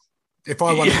would. If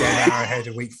I wanted to get an Arrowhead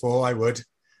in week 4, I would.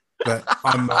 But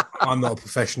I'm not a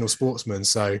professional sportsman,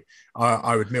 so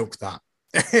I would milk that.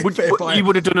 You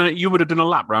would have done a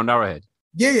lap round Arrowhead.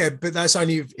 Yeah, but that's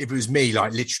only if it was me,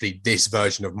 like literally this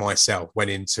version of myself went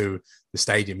into the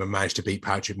stadium and managed to beat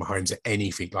Patrick Mahomes at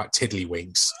anything like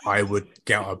tiddlywinks. I would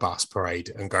get on a bus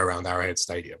parade and go around Arrowhead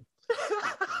Stadium.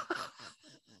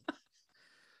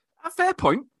 A fair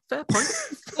point. You're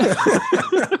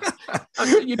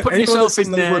putting yourself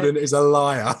in there. Wouldn't is a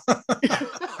liar.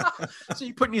 So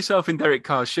you're putting yourself in Derek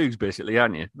Carr's shoes, basically,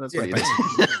 aren't you? That's what you're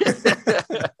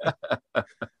doing.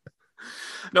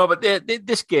 No, but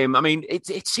this game, I mean,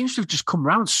 it seems to have just come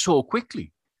round so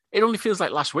quickly. It only feels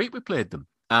like last week we played them.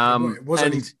 It was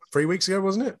only 3 weeks ago,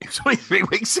 wasn't it? It was only 3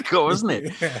 weeks ago, wasn't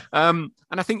it? Yeah. And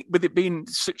I think with it being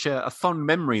such a fond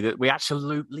memory that we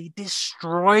absolutely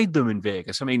destroyed them in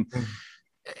Vegas. I mean,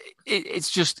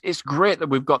 it's great that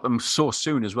we've got them so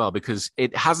soon as well, because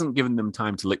it hasn't given them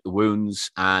time to lick the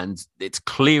wounds, and it's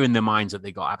clear in their minds that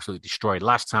they got absolutely destroyed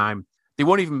last time. I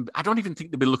don't even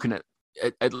think they'll be looking at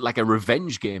like a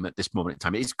revenge game at this moment in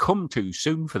time. It's come too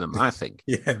soon for them, I think.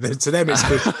 Yeah, to them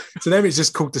it's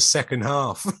just called the second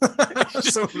half.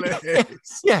 That's all it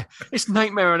is. Yeah, it's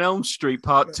Nightmare on Elm Street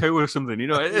Part 2 or something. You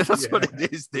know, that's what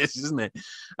it is. This, isn't it?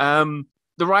 The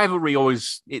rivalry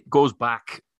it goes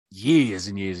back years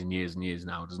and years and years and years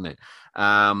now, doesn't it?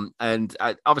 And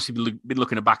I obviously been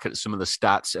looking back at some of the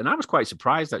stats, and I was quite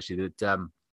surprised actually that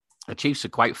the Chiefs are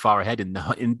quite far ahead in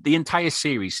the entire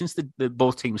series since the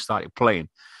both teams started playing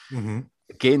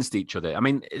against each other. I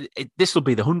mean, this will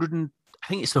be the I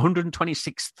think it's the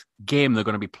 126th game they're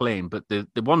going to be playing, but the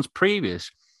ones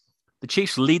previous, the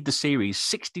Chiefs lead the series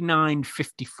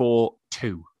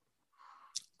 69-54-2.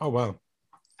 Oh, wow.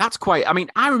 That's quite, I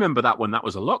mean, I remember that one. That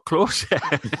was a lot closer.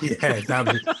 Yeah,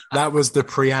 that was the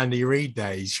pre-Andy Reid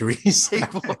days, shall we say?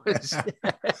 It was.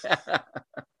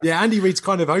 Yeah, Andy Reid's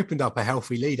kind of opened up a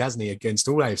healthy lead, hasn't he, against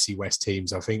all AFC West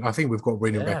teams, I think. I think we've got a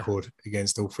winning record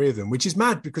against all three of them, which is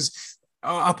mad because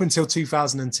up until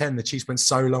 2010, the Chiefs went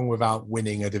so long without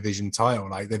winning a division title.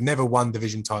 Like, they've never won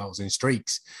division titles in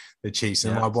streaks, the Chiefs.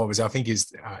 And what was, I think,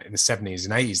 is in the 70s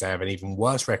and 80s, they have an even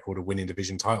worse record of winning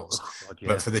division titles. Oh, God,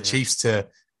 but for the Chiefs to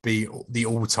be the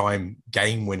all-time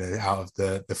game winner out of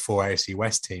the four AFC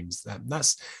West teams,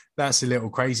 that's a little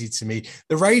crazy to me.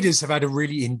 The Raiders have had a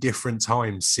really indifferent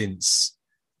time since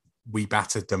we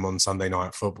battered them on Sunday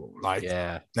Night Football. Like,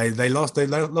 they lost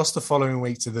the following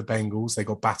week to the Bengals. They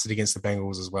got battered against the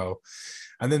Bengals as well,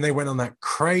 and then they went on that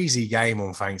crazy game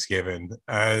on Thanksgiving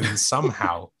and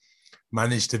somehow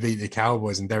managed to beat the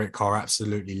Cowboys. And Derek Carr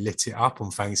absolutely lit it up on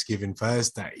Thanksgiving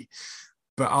Thursday.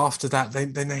 But after that,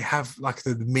 then they have like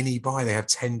the mini bye. They have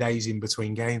 10 days in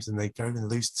between games, and they go and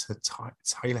lose to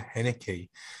Taylor Heineke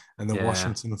and the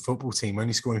Washington football team,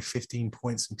 only scoring 15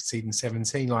 points and conceding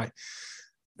 17. Like,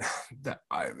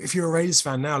 if you're a Raiders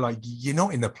fan now, like, you're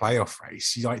not in the playoff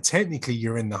race. Technically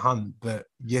you're in the hunt, but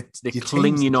you're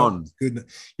clinging on. Good.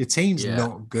 Your team's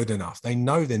not good enough. They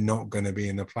know they're not going to be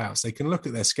in the playoffs. They can look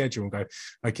at their schedule and go,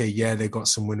 okay, yeah, they've got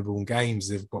some winnable games.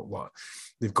 They've got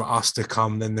They've got us to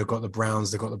come, then they've got the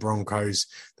Browns, they've got the Broncos,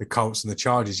 the Colts and the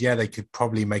Chargers. Yeah, they could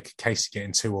probably make a case of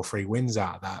getting 2 or 3 wins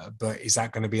out of that, but is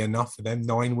that going to be enough for them?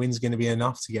 9 wins going to be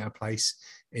enough to get a place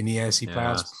in the AFC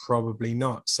playoffs? Probably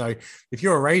not. So if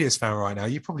you're a Raiders fan right now,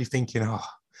 you're probably thinking,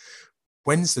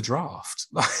 when's the draft?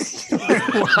 When's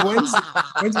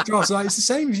the draft? Like, it's the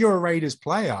same if you're a Raiders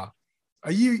player.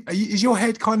 Is your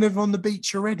head kind of on the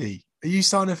beach already? Are you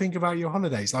starting to think about your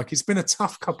holidays? Like, it's been a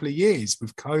tough couple of years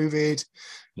with COVID,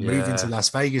 moving to Las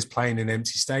Vegas, playing in an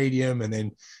empty stadium, and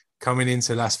then coming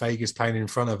into Las Vegas, playing in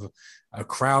front of a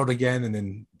crowd again, and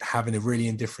then having a really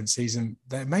indifferent season.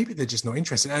 Maybe they're just not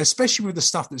interested. And especially with the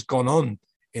stuff that's gone on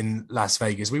in Las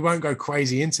Vegas. We won't go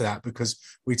crazy into that because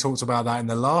we talked about that in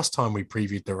the last time we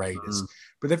previewed the Raiders.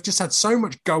 But they've just had so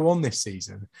much go on this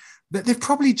season that they've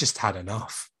probably just had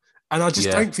enough. And I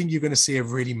just don't think you're going to see a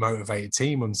really motivated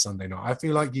team on Sunday night. I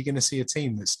feel like you're going to see a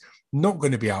team that's not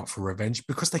going to be out for revenge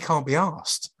because they can't be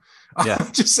asked. Yeah.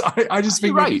 I just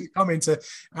think they come into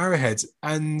Arrowhead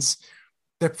and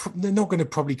they're not going to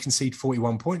probably concede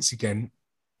 41 points again.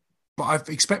 But I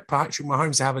expect Patrick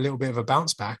Mahomes to have a little bit of a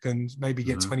bounce back and maybe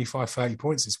get 25, 30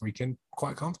 points this weekend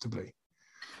quite comfortably.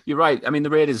 You're right. I mean, the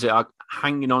Raiders are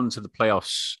hanging on to the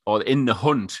playoffs or in the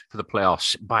hunt for the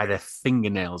playoffs by their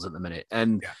fingernails at the minute.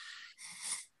 And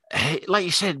like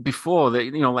you said before,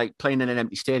 that like playing in an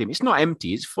empty stadium, it's not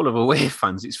empty. It's full of away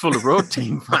fans. It's full of road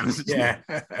team fans.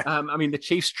 I mean, the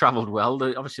Chiefs travelled well.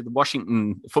 Obviously, the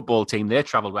Washington football team, they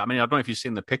travelled well. I mean, I don't know if you've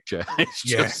seen the picture. It's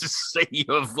just a sea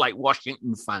of like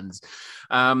Washington fans,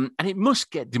 and it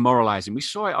must get demoralising. We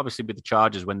saw it obviously with the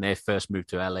Chargers when they first moved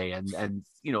to LA, and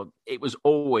it was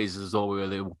always as though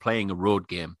they were playing a road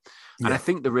game. And I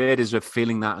think the Raiders are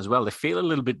feeling that as well. They feel a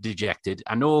little bit dejected.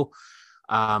 I know.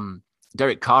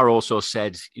 Derek Carr also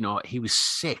said, he was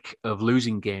sick of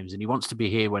losing games and he wants to be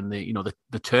here when the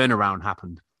turnaround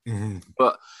happened. Mm-hmm.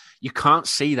 But you can't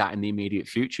see that in the immediate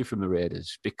future from the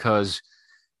Raiders because,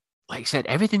 like I said,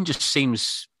 everything just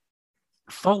seems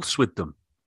false with them.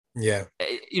 Yeah.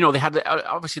 They had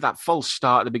obviously that false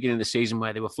start at the beginning of the season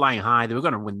where they were flying high. They were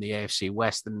going to win the AFC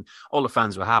West and all the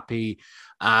fans were happy.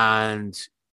 And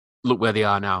look where they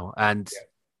are now. And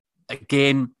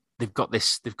again, They've got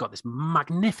this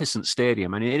magnificent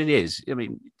stadium, and it is. I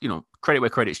mean, credit where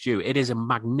credit's due. It is a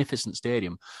magnificent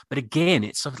stadium, but again,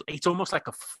 it's almost like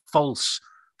a false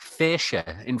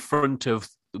fascia in front of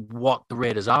what the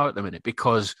Raiders are at the minute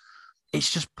because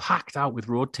it's just packed out with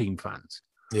road team fans.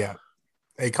 Yeah,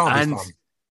 it can't be fun.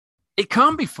 It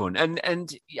can't be fun.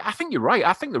 And I think you're right.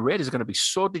 I think the Raiders are going to be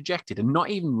so dejected and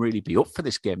not even really be up for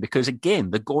this game because,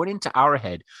 again, they're going into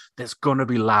Arrowhead that's going to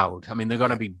be loud. I mean, they're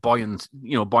going to be buoyant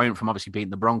from obviously beating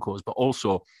the Broncos, but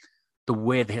also the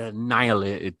way they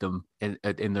annihilated them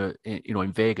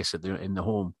in Vegas in the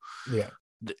home. Yeah.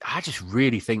 I just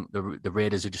really think the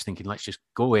Raiders are just thinking, let's just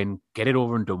go in, get it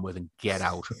over and done with and get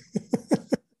out.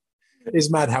 It's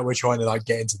mad how we're trying to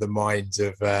get into the minds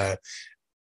of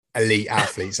elite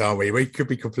athletes, aren't we? We could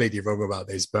be completely wrong about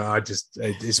this, but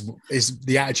it's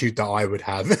the attitude that I would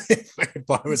have if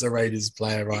if I was a Raiders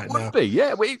player right it now. would be,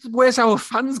 yeah. Where's our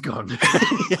fans gone?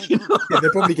 Yeah,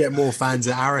 they'll probably get more fans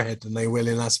at Arrowhead than they will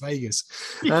in Las Vegas.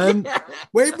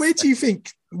 Where do you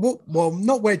think?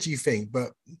 Not where do you think,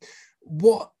 but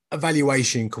what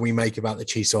evaluation can we make about the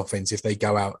Chiefs' offense if they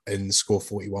go out and score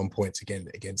 41 points again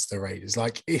against the Raiders?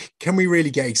 Like, can we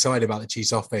really get excited about the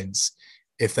Chiefs' offense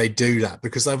if they do that?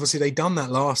 Because obviously they done that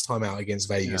last time out against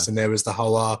Vegas, and there was the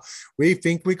whole, we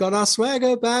think we got our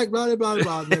swagger back, blah, blah, blah,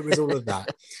 blah. And there was all of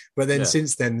that. But then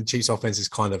since then, the Chiefs' offense has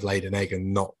kind of laid an egg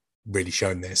and not really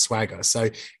shown their swagger. So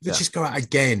if they just go out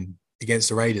again against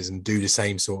the Raiders and do the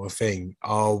same sort of thing,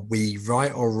 are we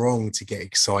right or wrong to get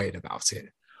excited about it?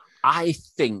 I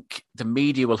think the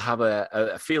media will have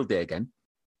a field day again.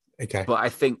 Okay. But I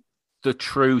think the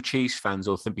true Chiefs fans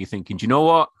will be thinking, do you know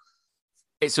what?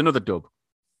 It's another dub.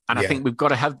 And I think we've got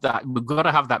to have that. We've got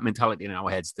to have that mentality in our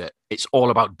heads that it's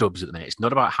all about dubs at the minute. It's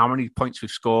not about how many points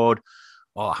we've scored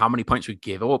or how many points we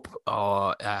give up,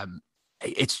 or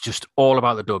it's just all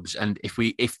about the dubs. And if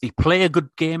they play a good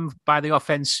game by the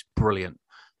offense, brilliant.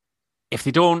 If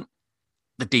they don't,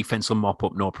 the defense will mop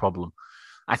up, no problem.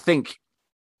 I think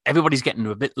everybody's getting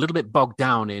a little bit bogged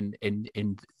down in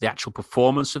the actual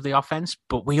performance of the offense,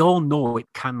 but we all know it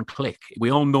can click.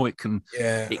 We all know it can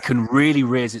really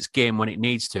raise its game when it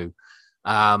needs to.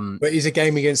 But is a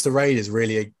game against the Raiders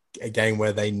really a game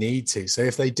where they need to? So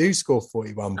if they do score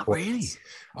 41 points,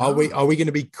 really? Are we going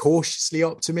to be cautiously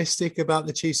optimistic about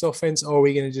the Chiefs offense, or are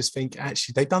we going to just think,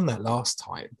 actually, they've done that last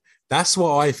time? That's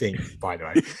what I think, by the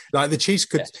way. Like, the Chiefs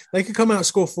could come out and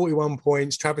score 41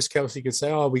 points. Travis Kelce could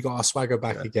say, we got our swagger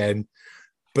back again.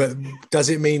 But does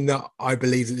it mean that I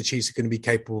believe that the Chiefs are going to be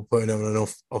capable of putting on an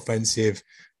offensive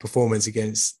performance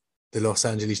against the Los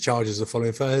Angeles Chargers the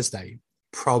following Thursday?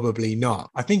 Probably not.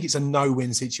 I think it's a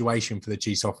no-win situation for the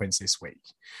Chiefs offense this week.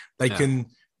 They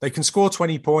can score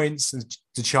 20 points, and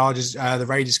the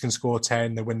Raiders can score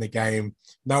 10. They win the game.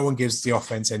 No one gives the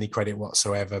offense any credit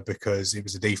whatsoever because it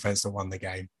was the defense that won the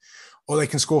game. Or they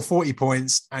can score 40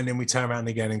 points, and then we turn around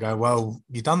again and go, well,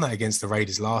 you've done that against the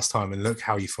Raiders last time, and look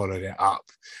how you followed it up.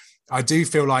 I do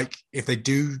feel like if they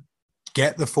do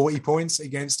get the 40 points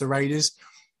against the Raiders,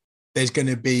 there's going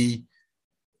to be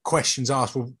questions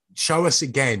asked. Well, show us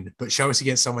again, but show us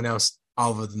against someone else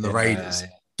other than the Raiders.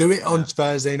 Do it on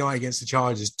Thursday night against the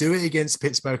Chargers. Do it against the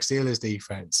Pittsburgh Steelers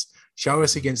defense. Show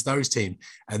us against those teams,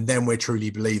 and then we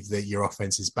truly believe that your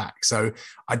offense is back. So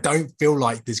I don't feel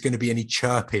like there's going to be any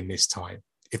chirping this time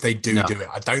if they do it.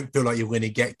 I don't feel like you're going to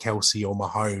get Kelce or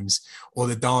Mahomes or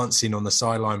the dancing on the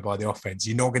sideline by the offense.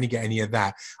 You're not going to get any of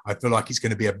that. I feel like it's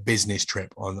going to be a business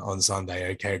trip on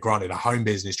Sunday. Okay, granted, a home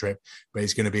business trip, but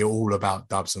it's going to be all about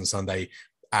dubs on Sunday.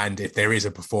 And if there is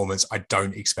a performance, I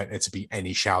don't expect there to be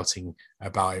any shouting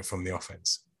about it from the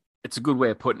offense. It's a good way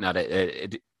of putting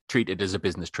it. Treat it as a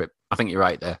business trip. I think you're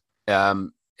right there.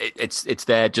 It's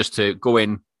there just to go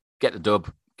in, get the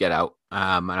dub, get out.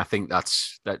 And I think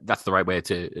that's the right way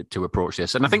to approach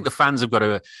this. And I think the fans have got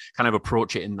to kind of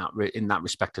approach it in that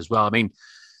respect as well. I mean,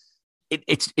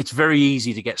 it's very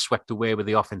easy to get swept away with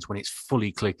the offense when it's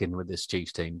fully clicking with this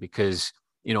Chiefs team because,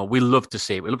 you know, we love to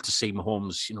see it. We love to see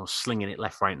Mahomes, you know, slinging it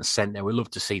left, right, and center. We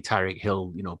love to see Tyreek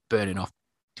Hill, you know, burning off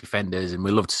defenders, and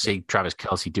we love to see Travis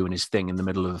Kelce doing his thing in the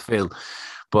middle of the field.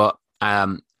 But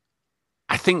I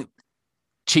think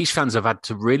Chiefs fans have had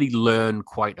to really learn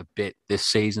quite a bit this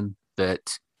season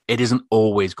that it isn't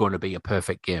always going to be a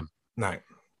perfect game. No.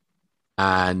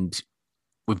 And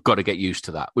we've got to get used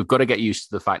to that. We've got to get used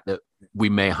to the fact that we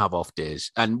may have off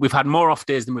days. And we've had more off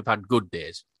days than we've had good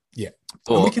days. Yeah.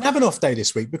 And we can have an off day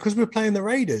this week because we're playing the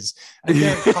Raiders. And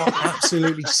Derek Carr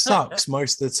absolutely sucks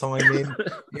most of the time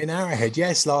in Arrowhead.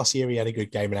 Yes, last year he had a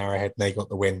good game in Arrowhead and they got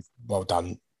the win. Well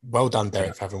done. Well done,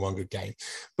 Derek, for having one good game.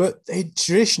 But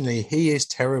traditionally, he is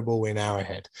terrible in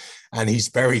Arrowhead. And he's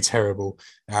very terrible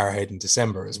Arrowhead in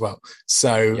December as well.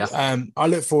 So I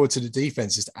look forward to the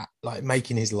defenses like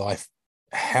making his life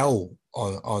hell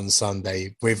on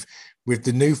Sunday with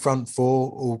the new front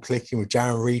four all clicking, with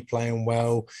Jaron Reed playing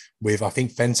well, I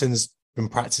think Fenton's been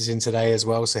practicing today as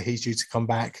well, so he's due to come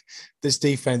back. This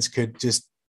defense could just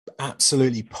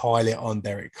absolutely pile it on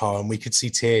Derek Carr, and we could see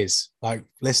tears. Like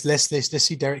let's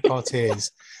see Derek Carr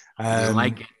tears. Their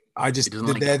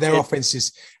offense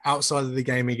is outside of the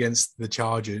game against the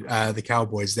Chargers, the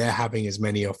Cowboys. They're having as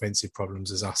many offensive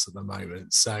problems as us at the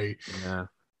moment. So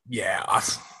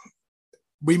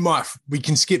we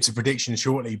can skip to predictions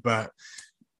shortly, but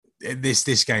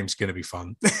this game's going to be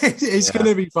fun. It's going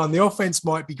to be fun. The offense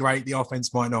might be great. The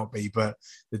offense might not be, but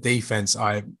the defense,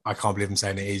 I can't believe I'm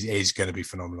saying it is going to be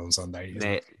phenomenal on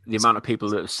Sunday. The amount of people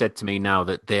that have said to me now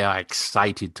that they are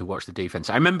excited to watch the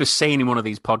defense. I remember saying in one of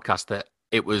these podcasts that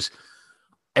it was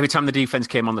every time the defense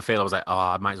came on the field, I was like, oh,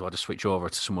 I might as well just switch over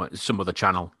to some other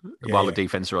channel while the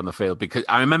defense are on the field, because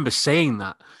I remember saying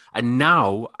that, and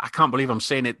now I can't believe I'm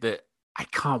saying it, that I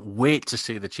can't wait to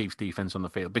see the Chiefs defense on the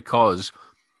field, because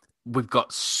we've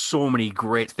got so many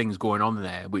great things going on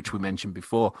there, which we mentioned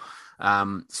before.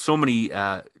 So many,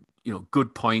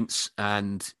 good points,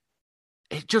 and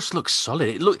it just looks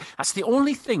solid. That's the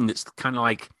only thing that's kind of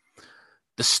like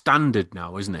the standard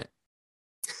now, isn't it?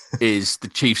 Is the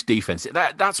Chiefs defense.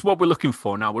 That's what we're looking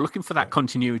for now. We're looking for that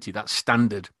continuity, that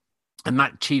standard. And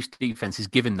that Chiefs defense is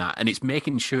giving that. And it's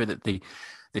making sure that the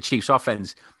Chiefs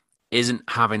offense isn't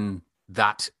having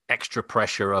that extra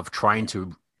pressure of trying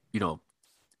to,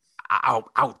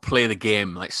 outplay the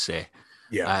game, let's say.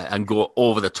 And go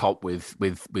over the top with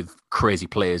crazy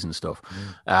players and stuff.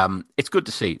 It's good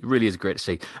to see. It really is great to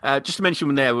see. Just to mention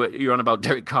when you're on about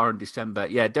Derek Carr in December.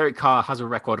 Yeah, Derek Carr has a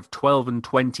record of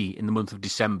 12-20 in the month of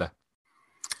December.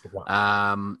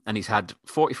 Wow. And he's had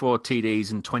 44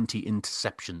 TDs and 20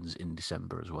 interceptions in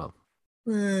December as well.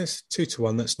 It's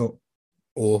 2-1. That's not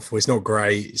awful. It's not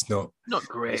great. It's not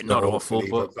great. Not awful.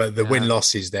 But the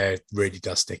win-losses there really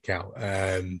does stick out.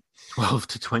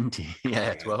 12-20.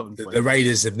 Yeah, 12. The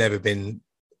Raiders have never been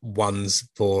ones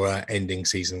for ending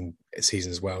season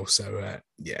as well. So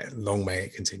long may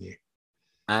it continue.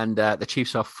 And the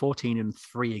Chiefs are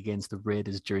 14-3 against the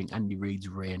Raiders during Andy Reid's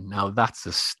reign. Now that's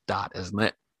a stat, isn't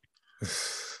it?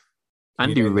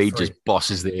 Andy Reid just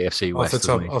bosses the AFC West.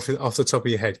 Off the top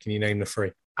of your head, can you name the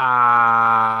three?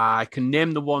 I can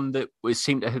name the one that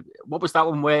seemed to have, what was that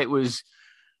one where it was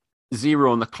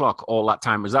 0 on the clock all that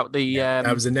time? Was that the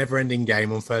that was a never-ending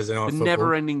game on Thursday Night Football.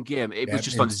 Never-ending game. It was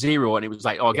just on 0, and it was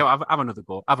like, have another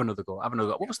go.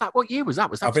 What was that? What year was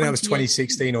that? I think that was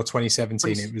 2016 or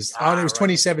 2017. It was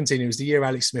 2017. It was the year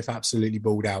Alex Smith absolutely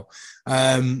balled out.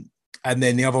 And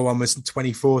then the other one was in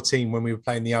 2014 when we were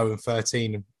playing the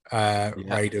 0-13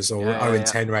 Raiders or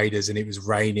 0-10 Raiders, and it was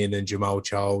raining, and Jamal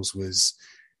Charles was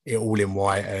all in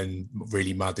white and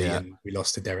really muddy, and we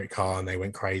lost to Derek Carr, and they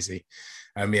went crazy.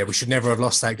 We should never have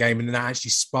lost that game, and then that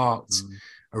actually sparked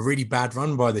a really bad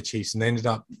run by the Chiefs, and they ended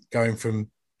up going from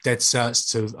dead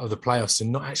certs to the playoffs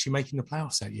and not actually making the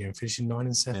playoffs that year and finishing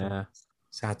 9-7. Yeah.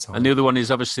 Sad time. And the other one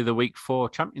is obviously the week 4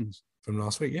 champions from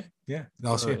last week.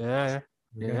 Last year.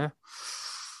 Yeah.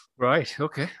 Right.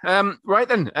 Okay. Right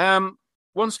then.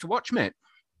 Ones to watch, mate.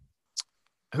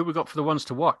 Who we got for the ones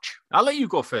to watch? I'll let you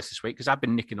go first this week because I've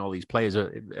been nicking all these players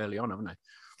early on, haven't I?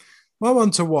 My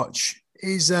one to watch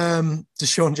is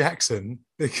Deshaun Jackson,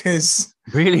 because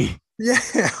really,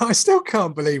 I still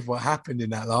can't believe what happened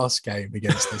in that last game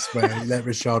against us where he let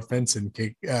Rashard Fenton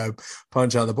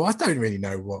punch out the ball. I don't really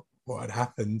know what had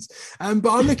happened, but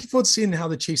I'm looking forward to seeing how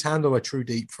the Chiefs handle a true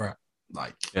deep threat.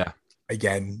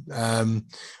 Again,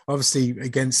 obviously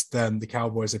against the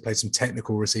Cowboys, they played some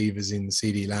technical receivers in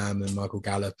CeeDee Lamb and Michael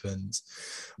Gallup and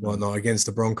whatnot. Against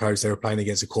the Broncos, they were playing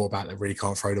against a quarterback that really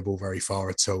can't throw the ball very far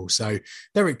at all. So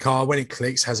Derek Carr, when it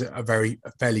clicks, has a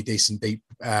fairly decent deep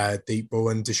ball,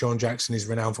 and Deshaun Jackson is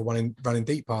renowned for running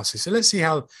deep passes. So let's see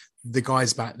how the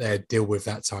guys back there deal with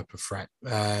that type of threat.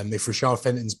 If Rashard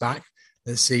Fenton's back,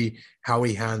 let's see how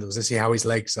he handles. Let's see how his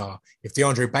legs are. If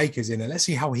DeAndre Baker's in it, let's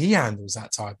see how he handles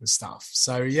that type of stuff.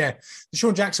 So,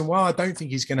 Deshaun Jackson, while I don't think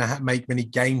he's going to make many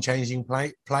game-changing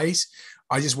plays,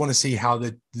 I just want to see how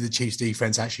the Chiefs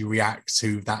defense actually reacts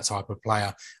to that type of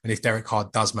player. And if Derek Carr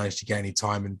does manage to get any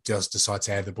time and does decide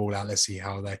to air the ball out, let's see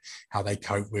how they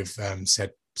cope with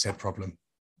said problem.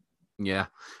 Yeah.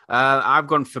 I've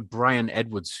gone for Brian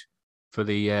Edwards for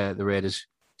the Raiders.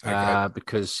 Okay.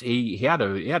 Because he had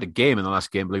a game in the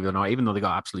last game, believe it or not, even though they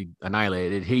got absolutely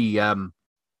annihilated. He in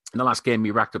the last game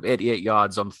he racked up 88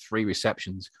 yards on 3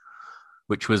 receptions,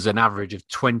 which was an average of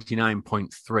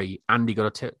 29.3, and he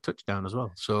got a touchdown as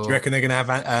well. So, do you reckon they're going to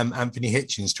have Anthony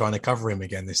Hitchens trying to cover him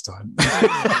again this time?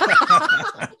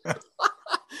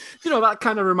 That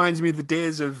kind of reminds me of the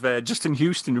days of Justin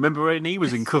Houston. Remember when he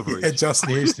was in coverage? Yeah,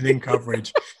 Justin Houston in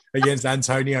coverage against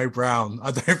Antonio Brown. I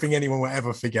don't think anyone will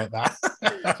ever forget that.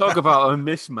 Talk about a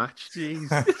mismatch. Jeez.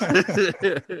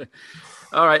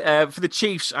 All right. For the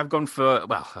Chiefs, I've gone for,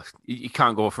 you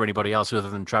can't go for anybody else other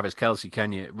than Travis Kelce,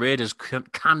 can you? Raiders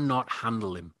cannot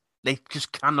handle him. They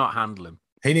just cannot handle him.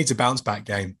 He needs a bounce back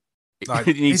game.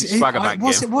 He needs a swagger back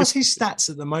game. What's his stats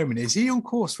at the moment? Is he on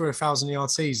course for a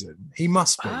 1,000-yard season? He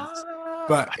must be.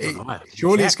 But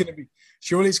surely it's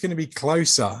going to be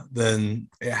closer than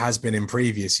it has been in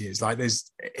previous years.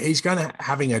 He's going to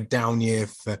having a down year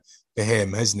for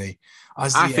him, hasn't he?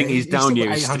 I think his down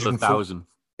year is still 1,000.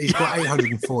 He's got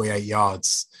 848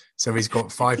 yards. So he's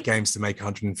got 5 games to make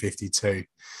 152.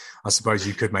 I suppose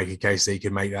you could make a case that he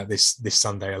could make that this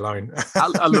Sunday alone. I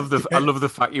love the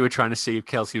fact you were trying to see if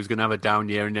Kelsey was going to have a down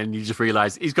year, and then you just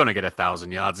realised he's going to get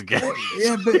 1,000 yards again. Well,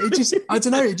 yeah, but I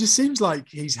don't know. It just seems like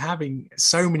he's having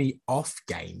so many off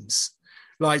games.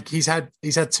 Like he's had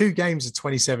 2 games of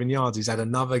 27 yards. He's had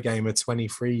another game of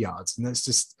 23 yards, and that's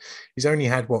just he's only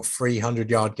had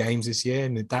 300-yard games this year,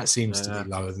 and that seems to be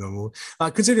lower than normal.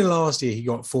 Like considering last year he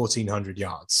got 1,400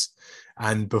 yards.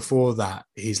 And before that,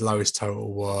 his lowest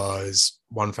total was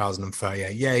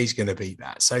 1,038. Yeah, he's going to beat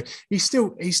that. So he's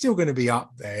still going to be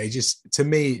up there. To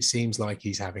me, it seems like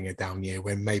he's having a down year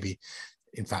when maybe,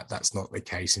 in fact, that's not the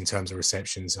case in terms of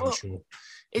receptions. I'm sure.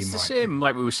 It's the same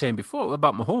like we were saying before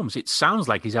about Mahomes. It sounds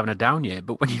like he's having a down year,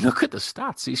 but when you look at the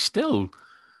stats, he's still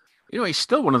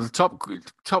one of the top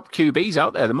QBs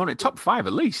out there. The money, top 5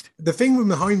 at least. The thing with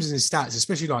Mahomes and his stats,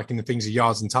 especially like in the things of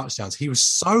yards and touchdowns, he was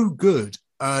so good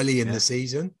early in the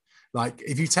season. Like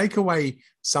if you take away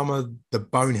some of the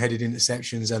boneheaded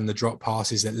interceptions and the drop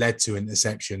passes that led to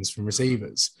interceptions from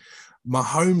receivers,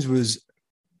 Mahomes was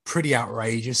pretty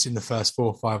outrageous in the first 4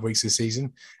 or 5 weeks of the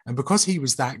season. And because he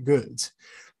was that good,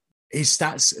 his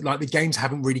stats, like the games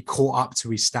haven't really caught up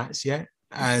to his stats yet.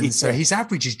 And so his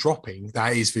average is dropping.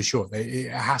 That is for sure.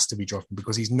 It has to be dropping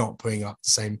because he's not putting up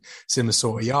the similar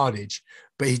sort of yardage.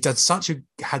 But he had such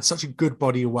a good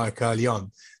body of work early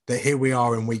on that here we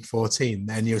are in week 14,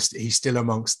 and he's still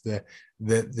amongst the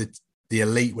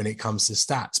elite when it comes to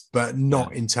stats, but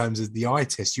not in terms of the eye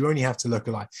test. You only have to look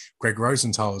at like Greg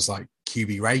Rosenthal's like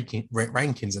QB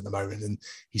rankings at the moment, and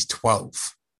he's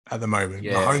 12th at the moment.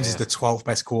 Mahomes is the 12th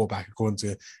best quarterback according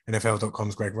to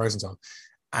NFL.com's Greg Rosenthal.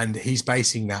 And he's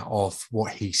basing that off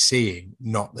what he's seeing,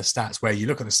 not the stats, where you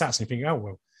look at the stats and you think, oh,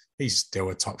 well, he's still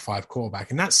a top 5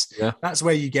 quarterback. And that's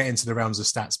where you get into the realms of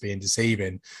stats being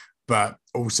deceiving. But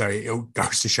also it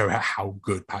goes to show how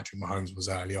good Patrick Mahomes was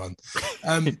early on.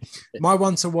 My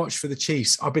one to watch for the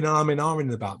Chiefs, I've been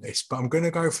arming about this, but I'm going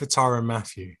to go for Tyrann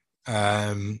Mathieu.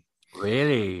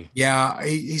 Really? Yeah,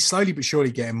 he's slowly but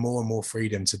surely getting more and more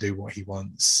freedom to do what he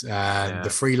wants. The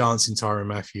freelancing Tyrann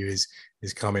Mathieu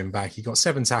is coming back. He got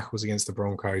 7 tackles against the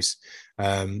Broncos,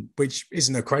 which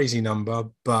isn't a crazy number,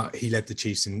 but he led the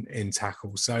Chiefs in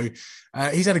tackles. So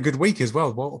he's had a good week as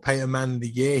well. Walter Payton Man of the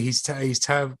Year. He's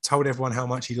told everyone how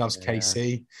much he loves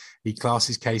KC. He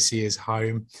classes KC as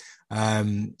home.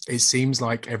 It seems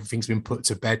like everything's been put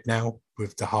to bed now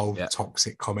with the whole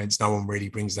toxic comments. No one really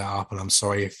brings that up, and I'm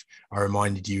sorry if I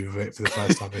reminded you of it for the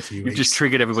first time in a few weeks. You've just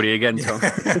triggered everybody again, Tom.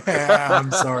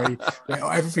 I'm sorry.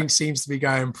 Everything seems to be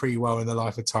going pretty well in the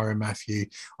life of Tyrann Mathieu.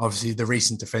 Obviously, the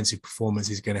recent defensive performance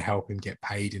is going to help him get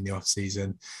paid in the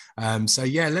offseason. Let's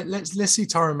see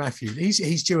Tyrann Mathieu.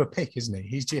 He's due a pick, isn't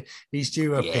he? He's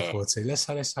due a pick or two. Let's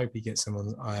hope he gets some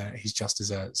on his just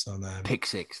desserts on pick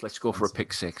 6. Let's go for a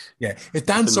pick 6. Yeah, if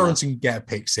Dan Sorensen can get a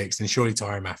pick 6, then surely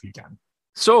Tyrann Mathieu can.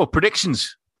 So,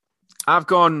 predictions. I've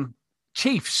gone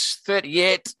Chiefs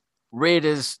 38,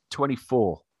 Raiders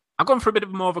 24. I've gone for a bit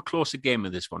of more of a closer game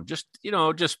with this one. Just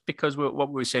because what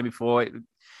we were saying before, the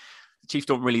Chiefs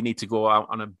don't really need to go out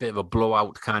on a bit of a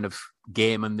blowout kind of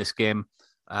game in this game.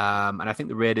 And I think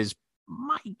the Raiders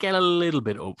might get a little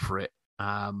bit up for it.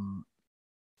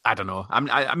 I don't know.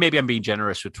 Maybe I'm being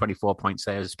generous with 24 points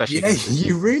there, especially. Yeah,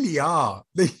 you really are.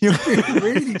 You're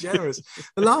really generous.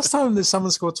 The last time that someone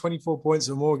scored 24 points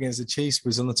or more against the Chiefs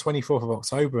was on the 24th of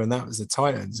October, and that was the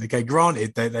Titans. Okay,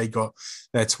 granted, they got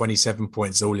their 27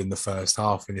 points all in the first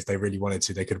half, and if they really wanted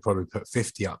to, they could have probably put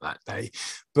 50 up that day.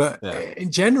 But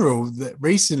in general,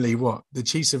 recently, the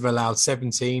Chiefs have allowed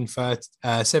 17,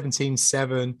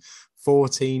 7,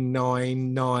 14,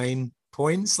 9, 9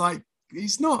 points. Like,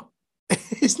 it's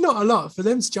not a lot for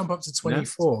them to jump up to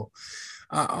 24.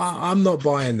 I'm not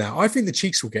buying that. I think the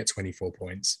Chiefs will get 24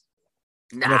 points.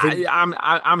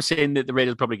 I'm saying that the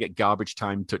Raiders probably get garbage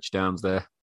time touchdowns there.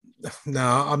 No,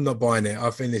 I'm not buying it. I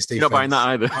think this defense. You're not buying that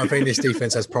either. I think this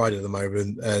defense has pride at the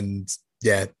moment, and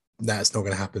that's not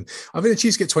going to happen. I think the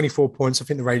Chiefs get 24 points. I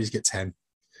think the Raiders get 10.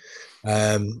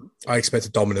 I expect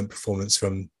a dominant performance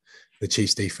from the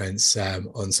Chiefs defense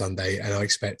on Sunday, and I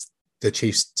expect the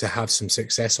Chiefs to have some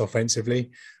success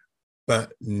offensively,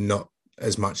 but not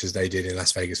as much as they did in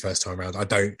Las Vegas first time around.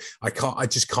 I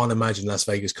just can't imagine Las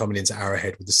Vegas coming into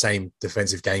Arrowhead with the same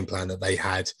defensive game plan that they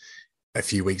had a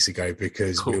few weeks ago,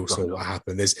 because we all saw what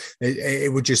happened.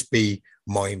 It would just be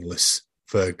mindless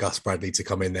for Gus Bradley to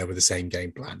come in there with the same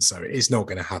game plan. So it's not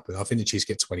going to happen. I think the Chiefs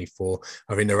get 24.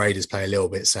 I think the Raiders play a little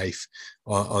bit safe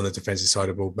on the defensive side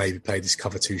of the ball, maybe play this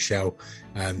cover 2 shell,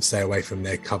 stay away from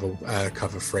their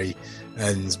cover 3,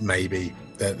 and maybe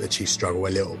the Chiefs struggle a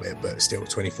little bit, but still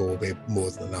 24 will be more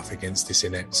than enough against this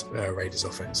inept Raiders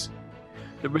offense.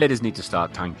 The Raiders need to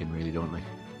start tanking, really, don't they?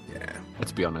 Yeah.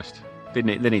 Let's be honest. They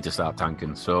need to start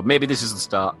tanking. So maybe this is the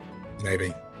start.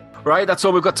 Maybe. Right, that's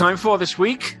all we've got time for this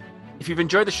week. If you've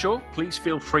enjoyed the show, please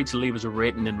feel free to leave us a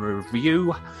rating and a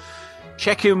review.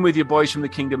 Check in with your boys from the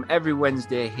Kingdom every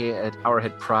Wednesday here at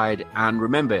Arrowhead Pride. And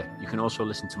remember, you can also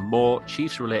listen to more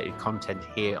Chiefs-related content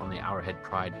here on the Arrowhead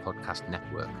Pride podcast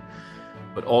network.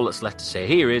 But all that's left to say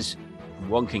here is, from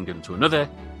one kingdom to another,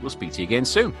 we'll speak to you again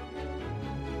soon.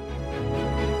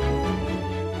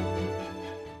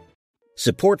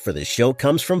 Support for this show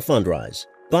comes from Fundrise.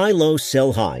 Buy low,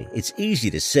 sell high. It's easy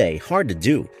to say, hard to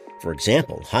do. For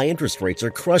example, high interest rates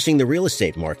are crushing the real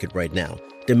estate market right now.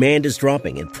 Demand is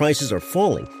dropping and prices are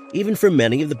falling, even for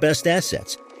many of the best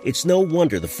assets. It's no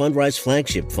wonder the Fundrise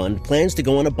Flagship Fund plans to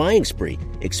go on a buying spree,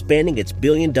 expanding its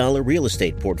billion-dollar real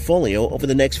estate portfolio over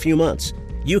the next few months.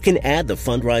 You can add the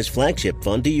Fundrise Flagship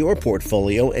Fund to your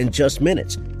portfolio in just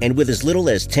minutes, and with as little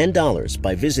as $10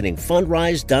 by visiting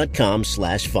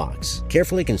fundrise.com/Fox.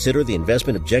 Carefully consider the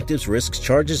investment objectives, risks,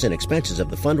 charges, and expenses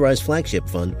of the Fundrise Flagship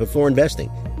Fund before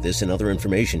investing. This and other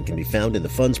information can be found in the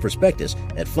fund's prospectus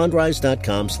at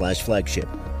fundrise.com/flagship.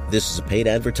 This is a paid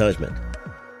advertisement.